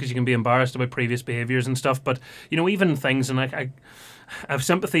they do, because you can be embarrassed about previous behaviours and stuff. But even things, and I have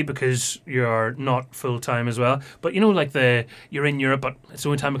sympathy because you're not full time as well. But like you're in Europe, but it's the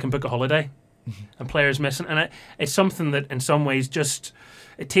only time I can book a holiday. and players missing, and it's something that in some ways just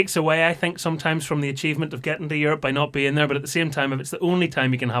it takes away, I think, sometimes from the achievement of getting to Europe by not being there. But at the same time, if it's the only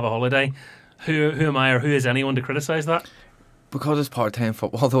time you can have a holiday, who am I or who is anyone to criticise that? Because it's part-time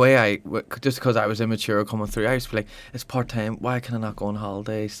football, the way just because I was immature coming through, I used to be like, it's part-time, why can I not go on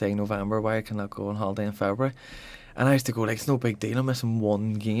holiday, say November, why can I not go on holiday in February? And I used to go, like, it's no big deal, I'm missing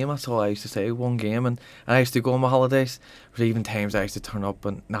one game, that's all I used to say, one game. And I used to go on my holidays. There was even times I used to turn up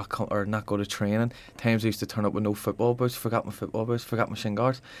and not go to training. Times I used to turn up with no football boots, forgot my football boots, forgot my shin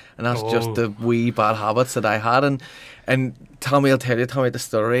guards. And that's just the wee bad habits that I had. And Tommy will tell you the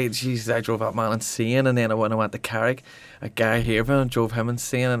story. Jesus, I drove that man insane. And then when I went to Carrick, a guy here drove him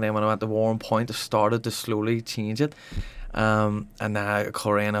insane. And then when I went to Warren Point, I started to slowly change it. And now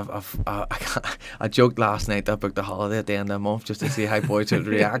Coleraine, I joked last night that I booked a holiday at the end of the month just to see how boys would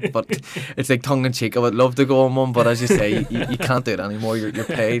react, but it's like tongue in cheek. I would love to go on one, but as you say, you can't do it anymore. You're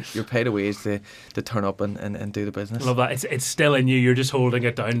paid a wage to turn up and do the business. I love that. It's still in you. You're just holding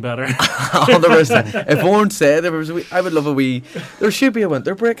it down better. 100%. If Warren said there was I would love there should be a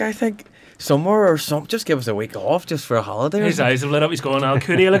winter break, I think. Somewhere or some, just give us a week off just for a holiday. His eyes have lit up. He's going, Al,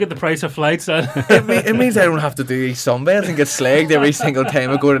 could you look at the price of flights? It means I don't have to do these sunbeds and get slagged every single time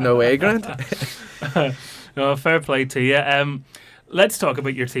I go to no away ground. No, fair play to you. Let's talk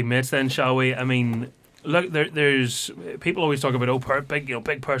about your teammates then, shall we? I mean, look, there's people always talk about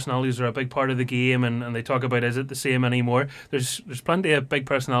big personalities are a big part of the game, and they talk about is it the same anymore? There's plenty of big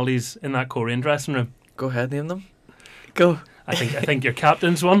personalities in that Coleraine dressing room. Go ahead, name them. Go. I think your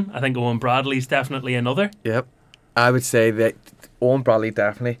captain's one. I think Owen Bradley's definitely another. Yep. I would say that Owen Bradley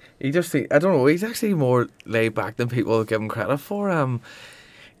definitely. I don't know, he's actually more laid back than people give him credit for.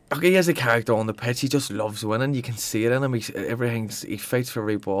 He has a character on the pitch. He just loves winning. You can see it in him. He fights for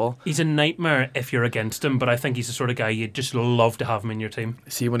every ball. He's a nightmare if you're against him, but I think he's the sort of guy you'd just love to have him in your team.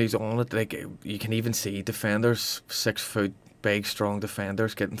 See, when he's on it, like, you can even see defenders, 6 foot, big, strong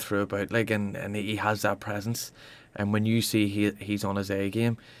defenders getting through about, like, and he has that presence. And when you see he's on his A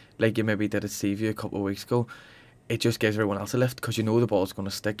game, like you maybe did at Seaview a couple of weeks ago, it just gives everyone else a lift because you know the ball's going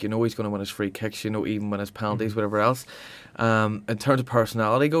to stick. You know he's going to win his free kicks. You know even win his penalties, whatever else. In terms of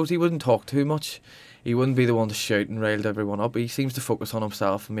personality goes, he wouldn't talk too much. He wouldn't be the one to shout and rile everyone up. He seems to focus on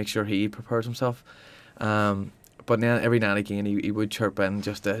himself and make sure he prepares himself. But then every now and again he would chirp in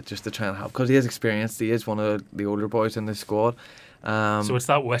just to try and help because he is experienced. He is one of the older boys in the squad. So it's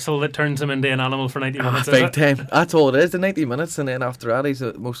that whistle that turns him into an animal for 90 minutes, is big it? time. That's all it is, the 90 minutes, and then after that he's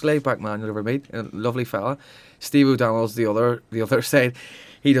the most laid back man you'll ever meet. A lovely fella. Steve O'Donnell's the other side.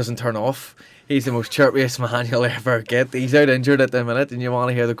 He doesn't turn off. He's the most chirpiest man you'll ever get. He's out injured at the minute and you want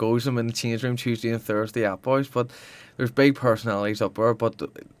to hear the goals from him in the change room Tuesday and Thursday at boys, but there's big personalities up there. But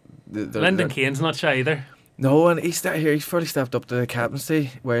Lyndon Kane's not shy either. No, and he's fully stepped up to the captaincy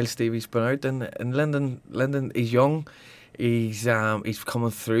while Stevie's been out, and Lyndon he's young. He's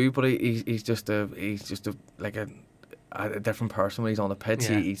coming through, but he's just a different person when he's on the pitch.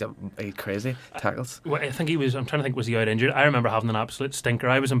 Yeah. He's crazy tackles. Well, I think I'm trying to think, was he out injured? I remember having an absolute stinker.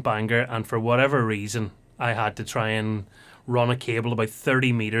 I was in Bangor, and for whatever reason, I had to try and run a cable about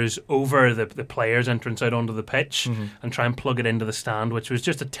 30 metres over the players' entrance out onto the pitch and try and plug it into the stand, which was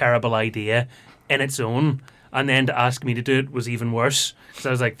just a terrible idea in its own. And then to ask me to do it was even worse. So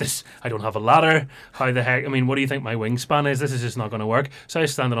I was like, I don't have a ladder. How the heck? I mean, what do you think my wingspan is? This is just not going to work. So I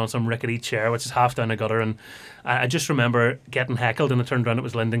was standing on some rickety chair, which is half down a gutter. And I just remember getting heckled, and I turned around, it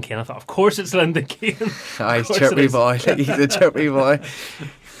was Lyndon Kane. I thought, of course it's Lyndon Kane. He's a chirpy boy. He's a chirpy boy.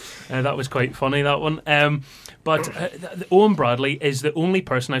 That was quite funny, that one. But Owen Bradley is the only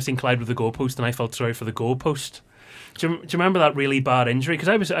person I've seen collide with the goalpost, and I felt sorry for the goalpost. Do you remember that really bad injury?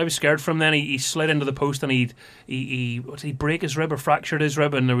 Because I was scared for him then. He slid into the post and he break his rib or fractured his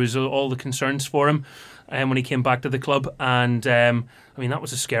rib, and there was all the concerns for him when he came back to the club. And I mean, that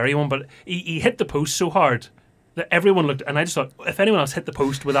was a scary one. But he hit the post so hard that everyone looked, and I just thought, if anyone else hit the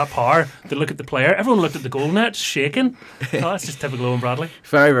post with that power, they'd look at the player. Everyone looked at the goal net, shaking. That's just typical Owen Bradley.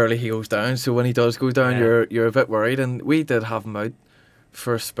 Very rarely he goes down, so when he does go down, you're a bit worried. And we did have him out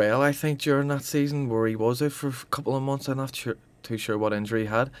for a spell, I think, during that season where he was out for a couple of months. I'm not too sure what injury he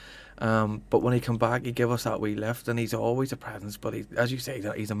had, but when he came back, he gave us that wee lift, and he's always a presence. But as you say,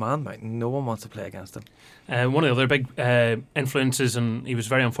 he's a man mountain. No one wants to play against him. One of the other big influences, and he was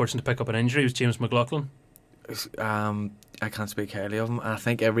very unfortunate to pick up an injury, was James McLaughlin. I can't speak highly of him. I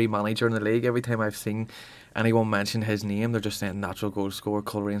think every manager in the league, every time I've seen anyone mention his name, they're just saying natural goal scorer.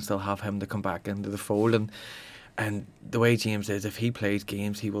 Coleraine still have him to come back into the fold, and And the way James is, if he plays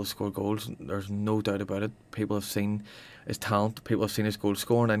games, he will score goals. There's no doubt about it. People have seen his talent. People have seen his goal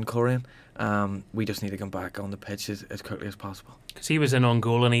scoring in Coleraine. We just need to come back on the pitch as quickly as possible. Because he was in on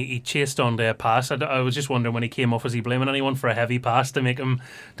goal and he chased onto a pass. I was just wondering when he came off, was he blaming anyone for a heavy pass to make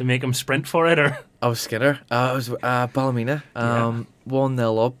him sprint for it? Or I was Skinner. It was Ballymena.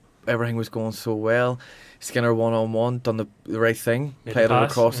 1-0 up. Everything was going so well. Skinner 1-on-1, done the right thing, played it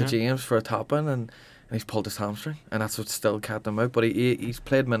across to James for a tap in, and he's pulled his hamstring, and that's what still kept him out. But he's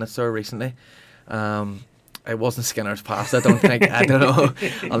played minutes there recently. It wasn't Skinner's pass, I don't think. I don't know.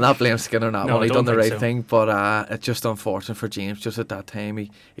 I'll not blame Skinner on that one. He done the right thing, but it's just unfortunate for James. Just at that time,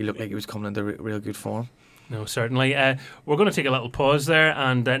 he looked like he was coming into real good form. No, certainly. We're going to take a little pause there,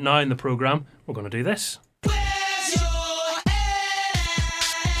 and now in the programme, we're going to do this.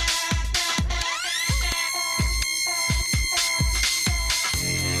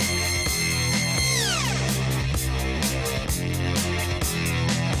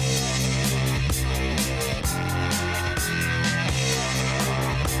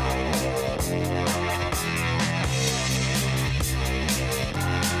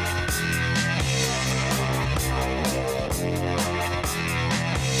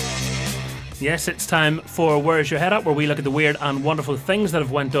 Yes, it's time for Where's Your Head At, where we look at the weird and wonderful things that have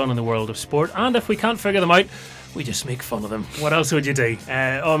went on in the world of sport, and if we can't figure them out, we just make fun of them. What else would you do?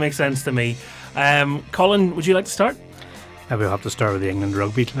 All makes sense to me. Colin, would you like to start? We'll have to start with the England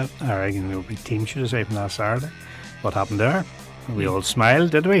rugby club, or England rugby team, should I say, from last Saturday. What happened there? We all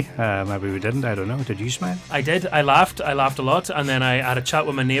smiled, did we? Maybe we didn't, I don't know. Did you smile? I did. I laughed a lot, and then I had a chat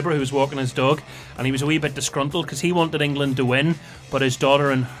with my neighbour who was walking his dog, and he was a wee bit disgruntled because he wanted England to win, but his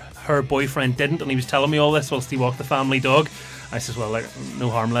daughter and her boyfriend didn't, and he was telling me all this whilst he walked the family dog. I says, well, like, no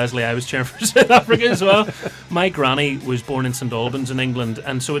harm, Leslie, I was cheering for South Africa as well. My granny was born in St Albans in England,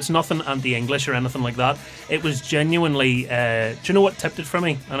 and so it's nothing anti-English or anything like that. It was genuinely, do you know what tipped it for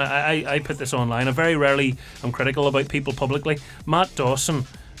me? And I put this online. I very rarely am critical about people publicly. Matt Dawson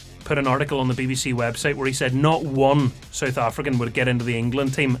put an article on the BBC website where he said not one South African would get into the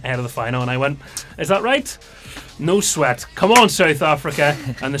England team ahead of the final, and I went, is that right? No sweat. Come on, South Africa.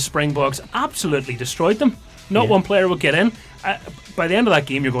 And the Springboks absolutely destroyed them. Not one player would get in. By the end of that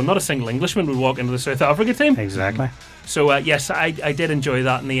game, you're going, not a single Englishman would walk into the South Africa team. Exactly. So, yes, I did enjoy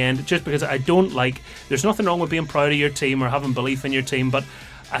that in the end, just because I don't like, there's nothing wrong with being proud of your team or having belief in your team, but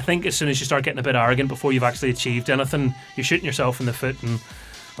I think as soon as you start getting a bit arrogant before you've actually achieved anything, you're shooting yourself in the foot, and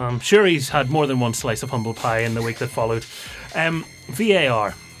I'm sure he's had more than one slice of humble pie in the week that followed.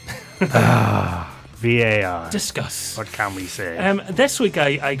 VAR. VAR. Discuss. What can we say? This week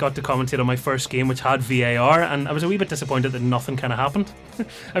I got to commentate on my first game, which had VAR, and I was a wee bit disappointed that nothing kind of happened.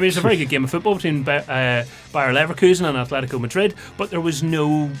 I mean, it's a very good game of football between Bayer Leverkusen and Atletico Madrid, but there was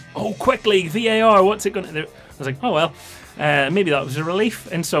no, quickly, VAR, what's it going to do? I was like, oh well. Maybe that was a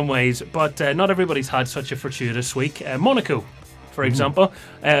relief in some ways, but not everybody's had such a fortuitous week. Monaco, for example,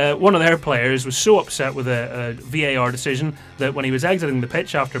 one of their players was so upset with a VAR decision that when he was exiting the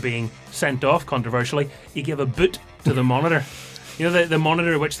pitch after being sent off, controversially, he gave a boot to the monitor. You know, the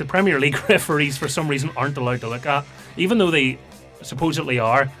monitor which the Premier League referees for some reason aren't allowed to look at, even though they supposedly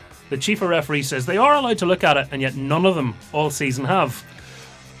are. The chief of referees says they are allowed to look at it, and yet none of them all season have.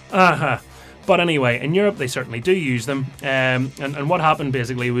 But anyway, in Europe they certainly do use them. And what happened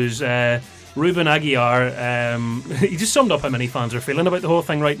basically was Ruben Aguiar, he just summed up how many fans are feeling about the whole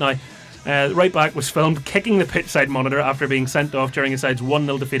thing right now. Right back was filmed kicking the pitch side monitor after being sent off during his side's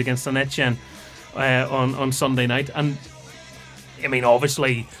 1-0 defeat against St Etienne on Sunday night. And I mean,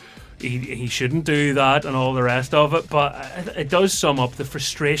 obviously he shouldn't do that and all the rest of it, but it does sum up the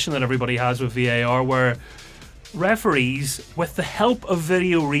frustration that everybody has with VAR, where referees, with the help of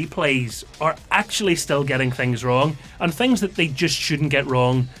video replays, are actually still getting things wrong, and things that they just shouldn't get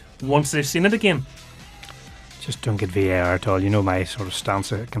wrong once they've seen it again. Just don't get VAR at all. You know my sort of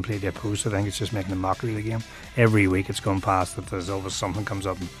stance, completely opposed. I think it's just making a mockery of the game. Every week it's going past that there's always something comes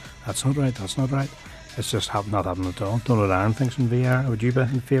up and that's not right. It's just not happening at all. Don't know what Aaron thinks on VAR. Would you be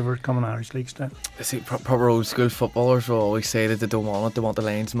in favour of coming Irish League style? See, proper old school footballers will always say that they don't want it. They want the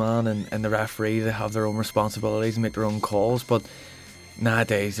linesman and the referee to have their own responsibilities and make their own calls. But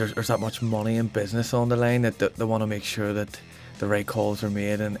nowadays there's that much money and business on the line that they want to make sure that the right calls are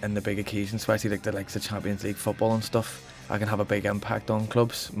made and the big occasions, especially like the Champions League football and stuff. I can have a big impact on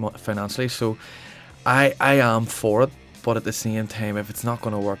clubs financially. So I am for it. But at the same time, if it's not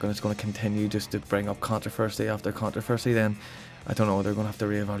going to work and it's going to continue just to bring up controversy after controversy, then I don't know, they're going to have to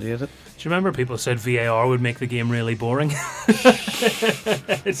reevaluate it. Do you remember people said VAR would make the game really boring?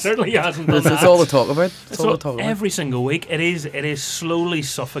 It certainly hasn't done that. It's all the talk about. It's all the talk about. Every single week, it is slowly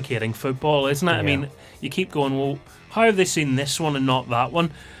suffocating football, isn't it? I mean, you keep going, well, how have they seen this one and not that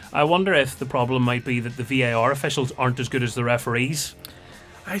one? I wonder if the problem might be that the VAR officials aren't as good as the referees.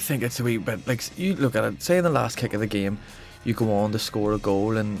 I think it's a wee bit like, you look at it, say in the last kick of the game, you go on to score a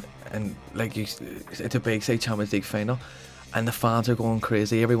goal and like it's a big, say, Champions League final, and the fans are going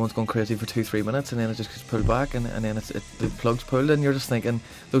crazy, everyone's going crazy for 2-3 minutes, and then it just gets pulled back, and then the plug's pulled, and you're just thinking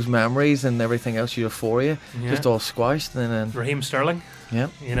those memories and everything else, euphoria, just all squashed. And then Raheem Sterling, yeah,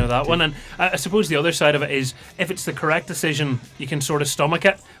 you know that one. And I suppose the other side of it is, if it's the correct decision, you can sort of stomach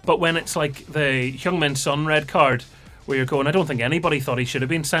it, but when it's like the Heung-min Son red card, where you're going, I don't think anybody thought he should have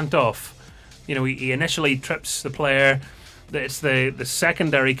been sent off. You know, he initially trips the player. It's the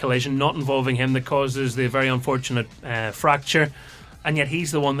secondary collision not involving him that causes the very unfortunate fracture, and yet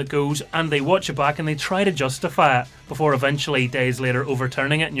he's the one that goes, and they watch it back and they try to justify it before eventually days later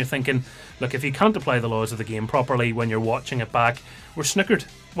overturning it. And you're thinking, look, if you can't apply the laws of the game properly when you're watching it back, we're snookered.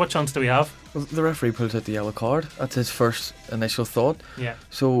 What chance do we have? Well, the referee pulls out the yellow card. That's his first initial thought. Yeah.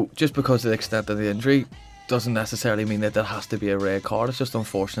 So just because of the extent of the injury doesn't necessarily mean that there has to be a red card. It's just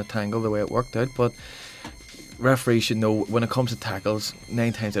unfortunate tangle the way it worked out, but referees should know when it comes to tackles,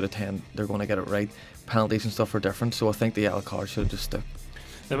 9 times out of 10 they're going to get it right. Penalties and stuff are different, so I think the yellow card should have just stuck.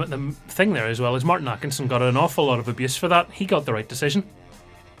 The thing there as well is Martin Atkinson got an awful lot of abuse for that. He got the right decision.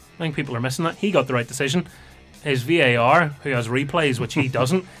 I think people are missing that. He got the right decision. His VAR, who has replays, which he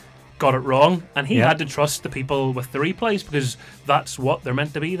doesn't, got it wrong, and he had to trust the people with the replays, because that's what they're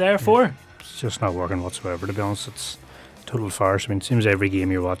meant to be there for. It's just not working whatsoever, to be honest. It's total farce. I mean, it seems every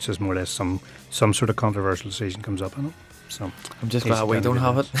game you watch is more or less some sort of controversial decision comes up in it. So I'm just glad we don't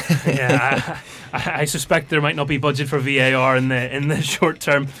have it. Yeah, I suspect there might not be budget for VAR in the short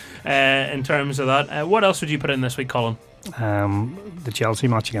term. In terms of that, what else would you put in this week, Colin? The Chelsea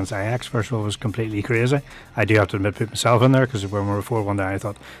match against Ajax, first of all, was completely crazy. I do have to admit, put myself in there, because when we were 4-1 down, I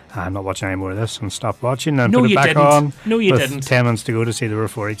thought, I'm not watching any more of this, and stopped watching and put it back on. No, you didn't. 10 minutes to go to see the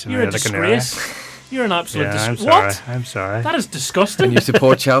referee. You're a disgrace. You're an absolute disgrace. What? I'm sorry. That is disgusting. And you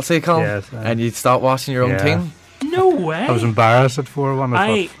support Chelsea, Colin? Yes. And you start watching your own team? No way. I was embarrassed at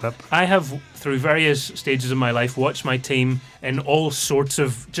 4-1. I have, through various stages of my life, watched my team in all sorts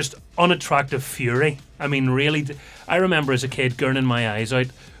of just unattractive fury. I mean, really, I remember as a kid gurning my eyes out.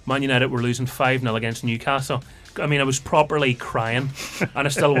 Man United were losing 5-0 against Newcastle. I mean, I was properly crying, and I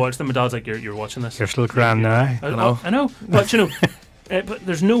still watched them. My dad's like, "You're watching this. You're still crying now." I know, but you know, but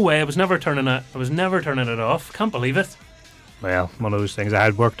there's no way. I was never turning it off. Can't believe it. Well, one of those things. I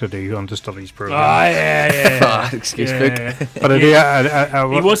had work to do on the studies program. Yeah. Excuse book. But he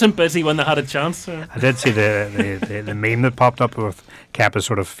wasn't busy when they had a chance. I did see the meme that popped up with Kepa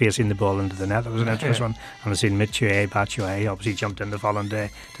sort of facing the ball into the net. That was an interesting one. And I seen Batshuayi obviously jumped in the following day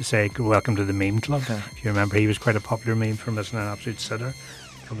to say welcome to the meme club. If you remember, he was quite a popular meme for missing an absolute sitter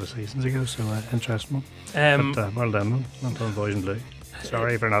a couple of seasons ago. So interesting one. But well done, well done, boys in blue.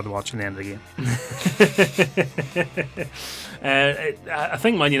 Sorry for not watching the end of the game. I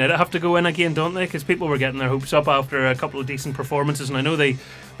think Man United have to go in again, don't they? Because people were getting their hopes up after a couple of decent performances, and I know they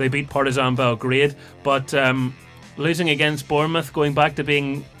beat Partizan Belgrade, but losing against Bournemouth, going back to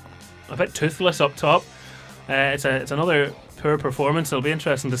being a bit toothless up top, it's another poor performance. It'll be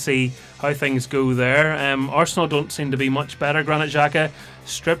interesting to see how things go there. Arsenal don't seem to be much better. Granit Xhaka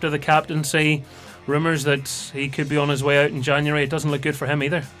stripped of the captaincy. Rumours that he could be on his way out in January. It doesn't look good for him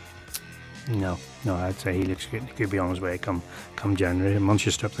either. No, I'd say he looks good. He could be on his way come January. And once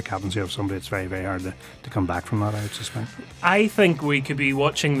you strip the captaincy of somebody, it's very, very hard to come back from that, I would suspect. I think we could be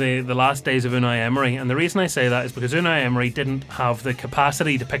watching the last days of Unai Emery, and the reason I say that is because Unai Emery didn't have the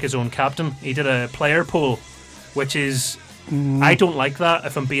capacity to pick his own captain. He did a player poll, which is I don't like that,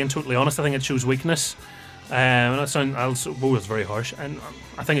 if I'm being totally honest. I think it shows weakness. It's very harsh, and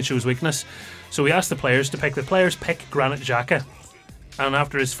I think it shows weakness. So we asked the players to pick. The players pick Granit Xhaka, and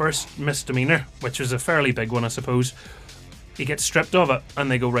after his first misdemeanour, which was a fairly big one, I suppose, he gets stripped of it, and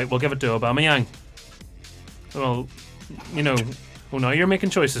they go, right, we'll give it to Aubameyang. Well, you know, now you're making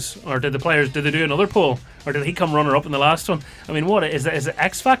choices. Or did they do another poll, or did he come runner up in the last one? I mean, what is it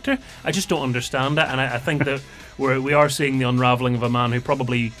X factor? I just don't understand it, and I think that we are seeing the unravelling of a man who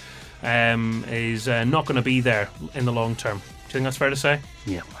probably is not going to be there in the long term. Do you think that's fair to say?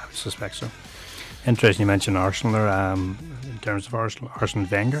 Yeah, I would suspect so. Interesting you mentioned Arsenal there. In terms of Arsene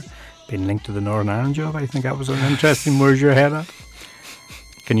Wenger being linked to the Northern Ireland job, I think that was an interesting where's your head at.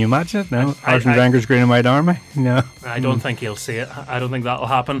 Can you imagine it? No, Arsene Wenger's green and white army. No, I don't think he'll see it. I don't think that'll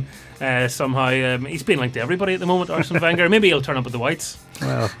happen. Somehow, he's been linked to everybody at the moment, Arsene Wenger. Maybe he'll turn up at the Whites.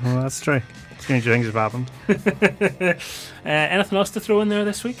 Well, that's true. Stranger things have happened. Anything else to throw in there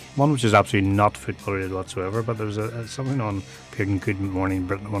this week? One which is absolutely not football related whatsoever, but there was something on appeared in Good Morning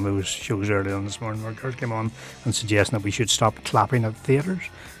Britain, one of those shows early on this morning, where girls came on and suggesting that we should stop clapping at theatres.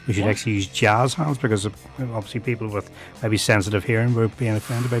 We should actually use jazz hands, because obviously people with maybe sensitive hearing were being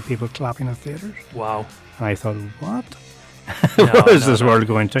offended by people clapping at theatres. Wow. And I thought, what? What is this world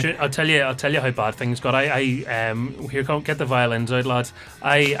going to? I'll tell you how bad things got. Here, come get the violins out, lads.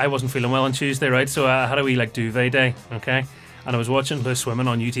 I wasn't feeling well on Tuesday, right? So I had a wee duvet day, okay? And I was watching Lewis Swimming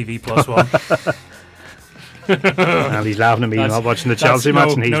on UTV Plus One. And he's laughing at me not watching the Chelsea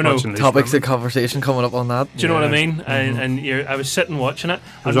match, and he's watching topics of conversation coming up on that. Do you know what I mean? And I was sitting watching it.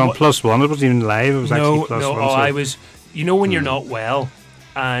 It was on Plus One. It wasn't even live. It was actually Plus One. I was. You know when you're not well,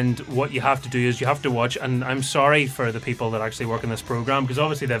 and what you have to do is you have to watch. And I'm sorry for the people that actually work in this program, because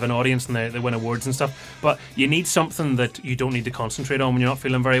obviously they have an audience and they win awards and stuff. But you need something that you don't need to concentrate on when you're not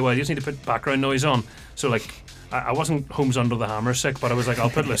feeling very well. You just need to put background noise on. So I wasn't Homes Under the Hammer sick, but I was like, I'll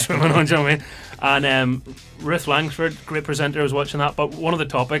put Lewis Swimming on, do you know what I mean? And Ruth Langford, great presenter, was watching that. But one of the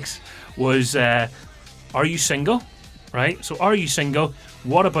topics was, are you single? Right? So are you single?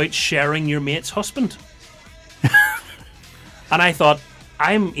 What about sharing your mate's husband? And I thought,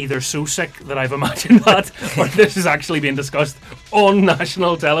 I'm either so sick that I've imagined that, or this is actually being discussed on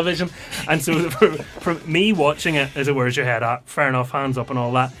national television. And so for me watching it as a Where's Your Head At, fair enough, hands up and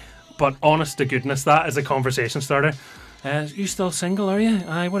all that. But honest to goodness, that is a conversation starter. You still single, are you?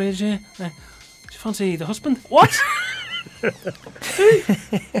 Aye, what age are you? Do you fancy the husband? What? Who?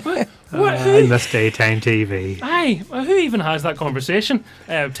 In this daytime TV. Aye, who even has that conversation?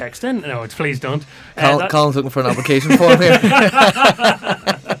 Text in. No, please don't. Colin's looking for an application form here.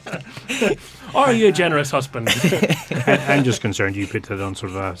 Are you a generous husband? I'm just concerned you put that on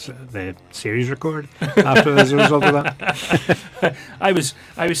sort of the series record after as a result of that. I was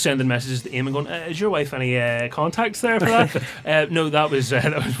sending messages to Eamon going, is your wife any contacts there for that? No, that was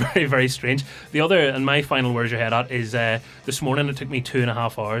very, very strange. The other, and my final Where's Your Head At, is this morning it took me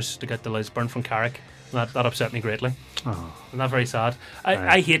 2.5 hours to get to Lisburn from Carrick. That upset me greatly. Oh. Isn't that very sad?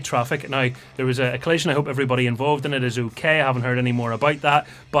 I hate traffic. Now, there was a collision. I hope everybody involved in it is okay. I haven't heard any more about that.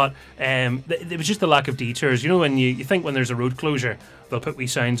 But it was just the lack of detours. You know, when you think when there's a road closure, they'll put wee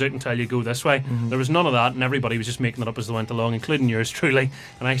signs out and tell you go this way. Mm-hmm. There was none of that, and everybody was just making it up as they went along, including yours truly.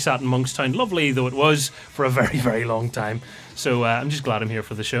 And I sat in Monkstown, lovely though it was, for a very, very long time. So I'm just glad I'm here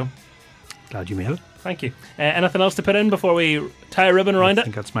for the show. Glad you made it. Thank you. Anything else to put in before we tie a ribbon around it? I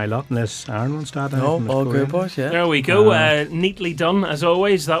think that's my lot, unless Aaron wants to add anything. No, all good, boys, yeah. There we go. Neatly done, as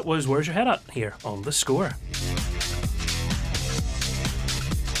always. That was Where's Your Head At here on The Score.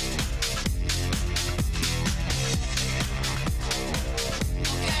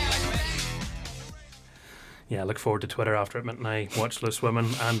 Yeah, I look forward to Twitter after it meant I watched Lewis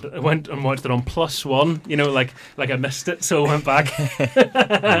Swimming, and I went and watched it on Plus One, you know, like I missed it, so I went back.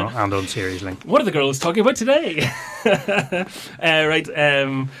 And on Series Link. What are the girls talking about today? Right,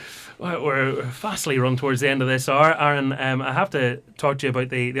 we're fastly run towards the end of this hour. Aaron, I have to talk to you about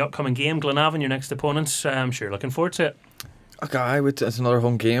the upcoming game, Glenavon, your next opponents. I'm sure you're looking forward to it. Okay, it's another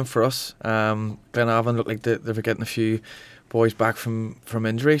home game for us. Glenavon look like they're getting a few boys back from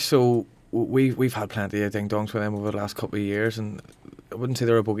injury, so we've had plenty of ding-dongs with them over the last couple of years, and I wouldn't say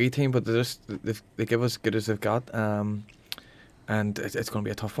they're a bogey team, but they give us good as they've got, and it's going to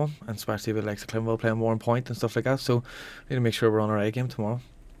be a tough one, and especially with like Clinville playing Warren Point and stuff like that, so we need to make sure we're on our A game tomorrow.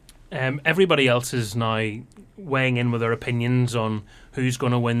 Everybody else is now weighing in with their opinions on who's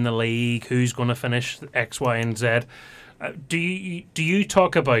going to win the league, who's going to finish X, Y and Z. Do you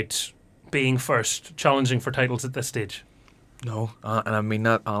talk about being first, challenging for titles at this stage? No, and I mean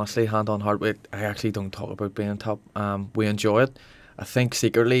that honestly, hand on heart. I actually don't talk about being top. We enjoy it. I think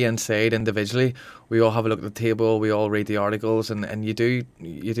secretly inside, individually, we all have a look at the table. We all read the articles, and you do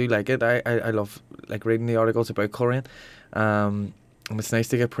like it. I love like reading the articles about Coleraine. And it's nice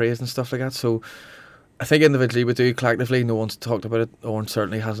to get praise and stuff like that. So I think individually we do. Collectively, no one's talked about it. Owen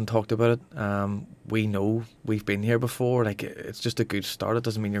certainly hasn't talked about it. We know we've been here before. Like, it's just a good start. It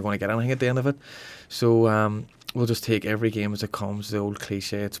doesn't mean you're going to get anything at the end of it. So we'll just take every game as it comes. The old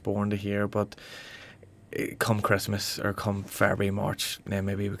cliche, it's boring to hear, but come Christmas or come February, March, then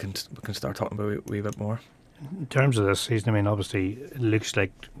maybe we can start talking about it a wee bit more. In terms of this season, I mean, obviously it looks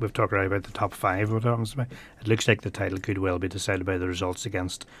like we've talked already about the top five. What happens to me? It looks like the title could well be decided by the results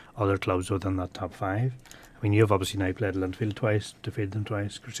against other clubs within that top five. I mean, you've obviously now played Linfield twice, defeated them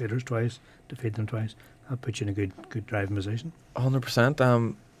twice, Crusaders twice, defeated them twice, that puts you in a good driving position.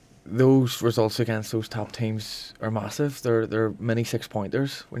 100%. Those results against those top teams are massive. They're mini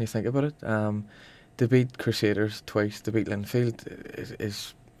 6-pointers when you think about it. To beat Crusaders twice, to beat Linfield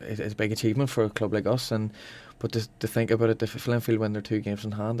is a big achievement for a club like us. But to think about it, if Linfield win their 2 games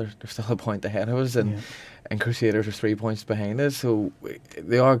in hand, they're still a point ahead of us, and Crusaders are 3 points behind us. So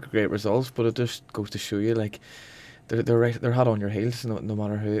they are great results, but it just goes to show you, like, they're hot on your heels no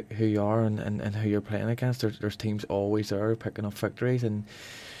matter who you are and who you're playing against. There's teams always there picking up victories, and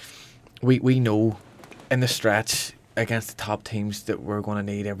we know in the stretch against the top teams that we're going to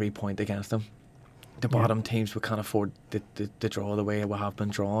need every point against them. The bottom teams, we can't afford to draw the way we have been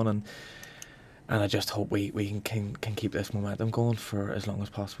drawn, and I just hope we can keep this momentum going for as long as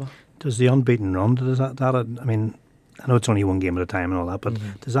possible. Does the unbeaten run, does that I mean, I know it's only one game at a time and all that, but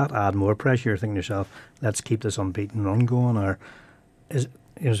does that add more pressure? You're thinking to yourself, let's keep this unbeaten run going, or does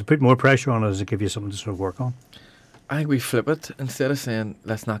it put more pressure on, or does it give you something to sort of work on? I think we flip it. Instead of saying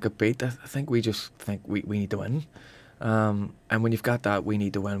let's not get beat, I think we just think we need to win, and when you've got that, we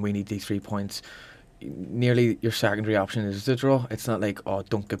need to win, we need these 3 points. Nearly your secondary option is to draw. It's not like, oh,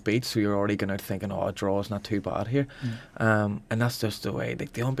 don't get beat, so you're already going out thinking, oh, a draw is not too bad here. And that's just the way,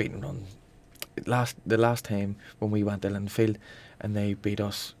 like, the unbeaten run. The last time when we went to Linfield and they beat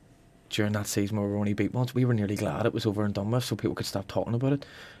us during that season where we were only beat once, we were nearly glad it was over and done with, so people could stop talking about it,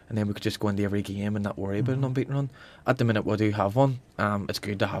 and then we could just go into every game and not worry about an unbeaten run. At the minute we do have one. It's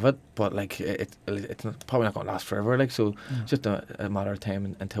good to have it, but like it's probably not going to last forever, like, so it's just a matter of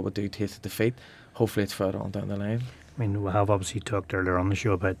time until we do taste the defeat. Hopefully it's further on down the line. I mean, we have obviously talked earlier on the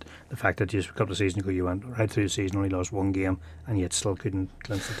show about the fact that just a couple of seasons ago you went right through the season, only lost 1 game, and yet still couldn't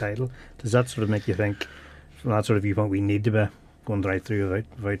clinch the title. Does that sort of make you think, from that sort of viewpoint, we need to be going right through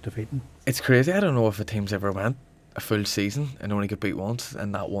without defeating? It's crazy. I don't know if a team's ever went a full season and only got beat once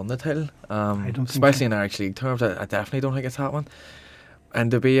and not won the title. I don't think especially in Irish League terms, I definitely don't think it's happening. And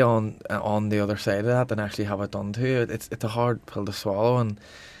to be on the other side of that and actually have it done to you, it's a hard pill to swallow. And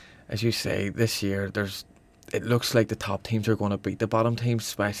as you say, this year it looks like the top teams are going to beat the bottom teams,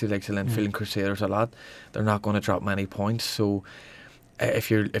 especially like the Linfield and Crusaders a lot. They're not going to drop many points, so if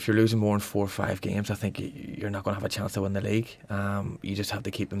you're losing more than 4 or 5 games, I think you're not going to have a chance to win the league. You just have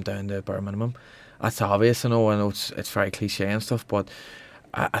to keep them down to the bare minimum. That's obvious. I know it's very cliche and stuff, but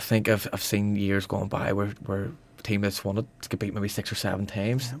I think I've seen years going by where a team that's won it get beat maybe 6 or 7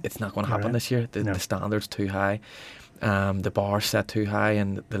 times. It's not going to happen this year. The standard's too high. The bar's set too high,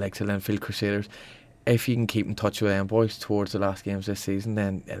 and the likes of Linfield Crusaders, if you can keep in touch with them boys towards the last games this season,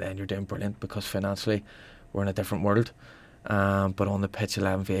 then you're doing brilliant, because financially we're in a different world. But on the pitch,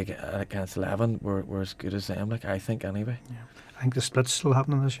 11v against 11, we're as good as them, like, I think, anyway. I think the split's still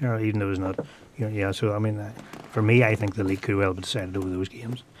happening this year, even though it's not. So I mean, for me, I think the league could well be decided over those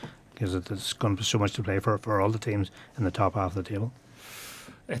games, because it's going to be so much to play for all the teams in the top half of the table.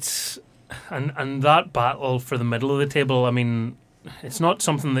 It's and that battle for the middle of the table, I mean, it's not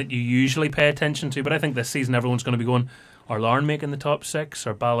something that you usually pay attention to, but I think this season everyone's going to be going, are Larne making the top 6,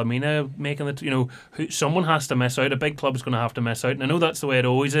 or Ballymena making the someone has to miss out. A big club's going to have to miss out, and I know that's the way it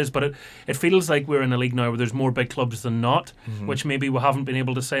always is, but it feels like we're in a league now where there's more big clubs than not, which maybe we haven't been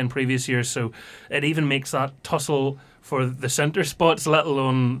able to say in previous years, so it even makes that tussle for the centre spots, let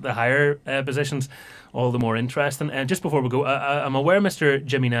alone the higher positions, all the more interesting. And just before we go, I'm aware Mr.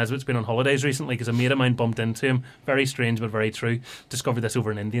 Jimmy Nesbitt's been on holidays recently, because a mate of mine bumped into him. Very strange but very true. Discovered this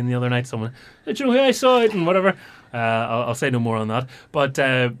over in Indian the other night. Someone, did you know who I saw it and whatever. I'll say no more on that. But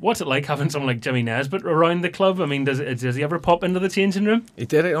what's it like having someone like Jimmy Nesbitt around the club? I mean, does he ever pop into the changing room? He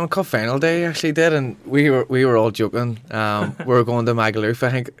did it on cup final day. He actually did, and we were all joking. We were going to Magaluf,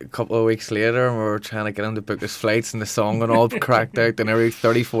 I think, a couple of weeks later, and we were trying to get him to book his flights, and the song and all cracked out, and every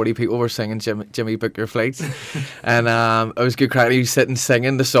 30-40 people were singing Jimmy book your flights. And it was good crack. He was sitting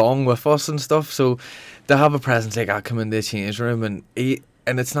singing the song with us and stuff. So to have a presence like that come in the change room, and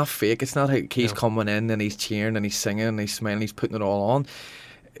it's not fake. It's not like he's coming in and he's cheering and he's singing and he's smiling, he's putting it all on.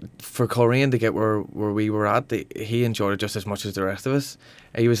 For Coleraine to get where we were at, he enjoyed it just as much as the rest of us.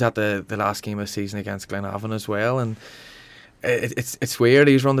 He was at the last game of the season against Glenavon as well, and it's weird.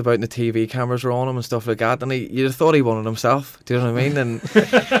 He's running about and the TV cameras are on him and stuff like that, and you'd have thought he won it himself. Do you know what I mean? And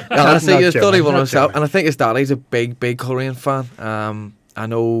honestly, you'd have thought he won it himself. And I think his daddy's a big Coleraine fan. I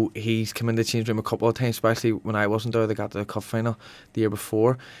know he's come in the change room a couple of times, especially when I wasn't there. They got to the cup final the year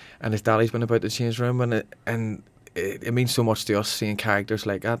before, and his daddy's been about the change room, and it means so much to us seeing characters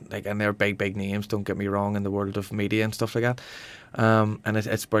like that, like, and they're big names, don't get me wrong, in the world of media and stuff like that. And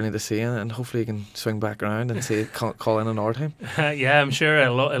it's brilliant to see, and hopefully he can swing back around and see call in another time. Yeah, I'm sure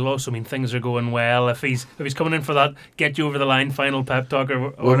it'll also mean things are going well if he's coming in for that get you over the line final pep talk or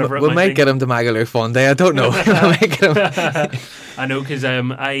whatever. We might get him to Magaluf one day. I don't know. I know, because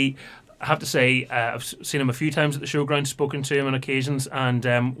I have to say, I've seen him a few times at the showground, spoken to him on occasions, and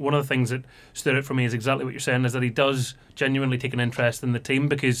one of the things that stood out for me is exactly what you're saying, is that he does genuinely take an interest in the team.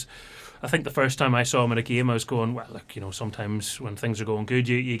 Because I think the first time I saw him at a game, I was going, well, look, sometimes when things are going good,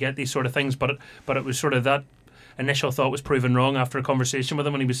 you get these sort of things, but it was sort of that initial thought was proven wrong after a conversation with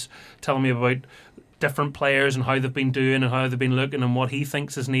him, when he was telling me about different players and how they've been doing and how they've been looking and what he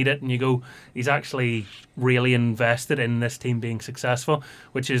thinks is needed, and you go, he's actually really invested in this team being successful,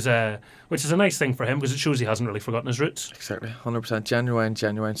 which is a nice thing for him, because it shows he hasn't really forgotten his roots. Exactly, 100%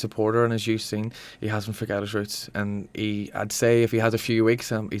 genuine supporter, and as you've seen, he hasn't forgot his roots. And I'd say if he has a few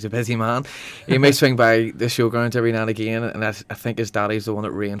weeks, he's a busy man, he may swing by the showgrounds every now and again, and I think his daddy's the one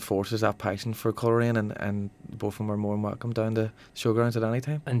that reinforces that passion for Coleraine, and both of them are more than welcome down to showgrounds at any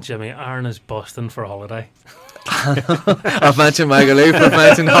time. And Jimmy, Aaron is busting for a holiday. I've mentioned Magaluf, I've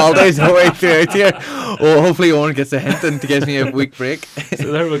mentioned holidays all the way throughout here. Oh, hopefully Owen gets a hint and gives me a week break.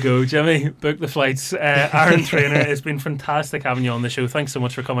 So there we go, Jimmy. Book the flights. Aaron Traynor, it's been fantastic having you on the show. Thanks so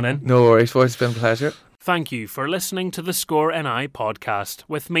much for coming in. No worries, boys. It's been a pleasure. Thank you for listening to the Score NI podcast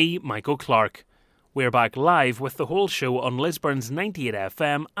with me, Michael Clark. We're back live with the whole show on Lisburn's 98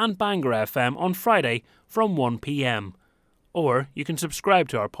 FM and Bangor FM on Friday from 1 p.m. Or you can subscribe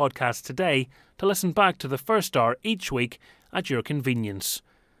to our podcast today to listen back to the first hour each week at your convenience.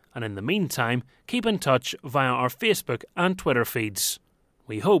 And in the meantime, keep in touch via our Facebook and Twitter feeds.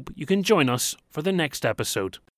 We hope you can join us for the next episode.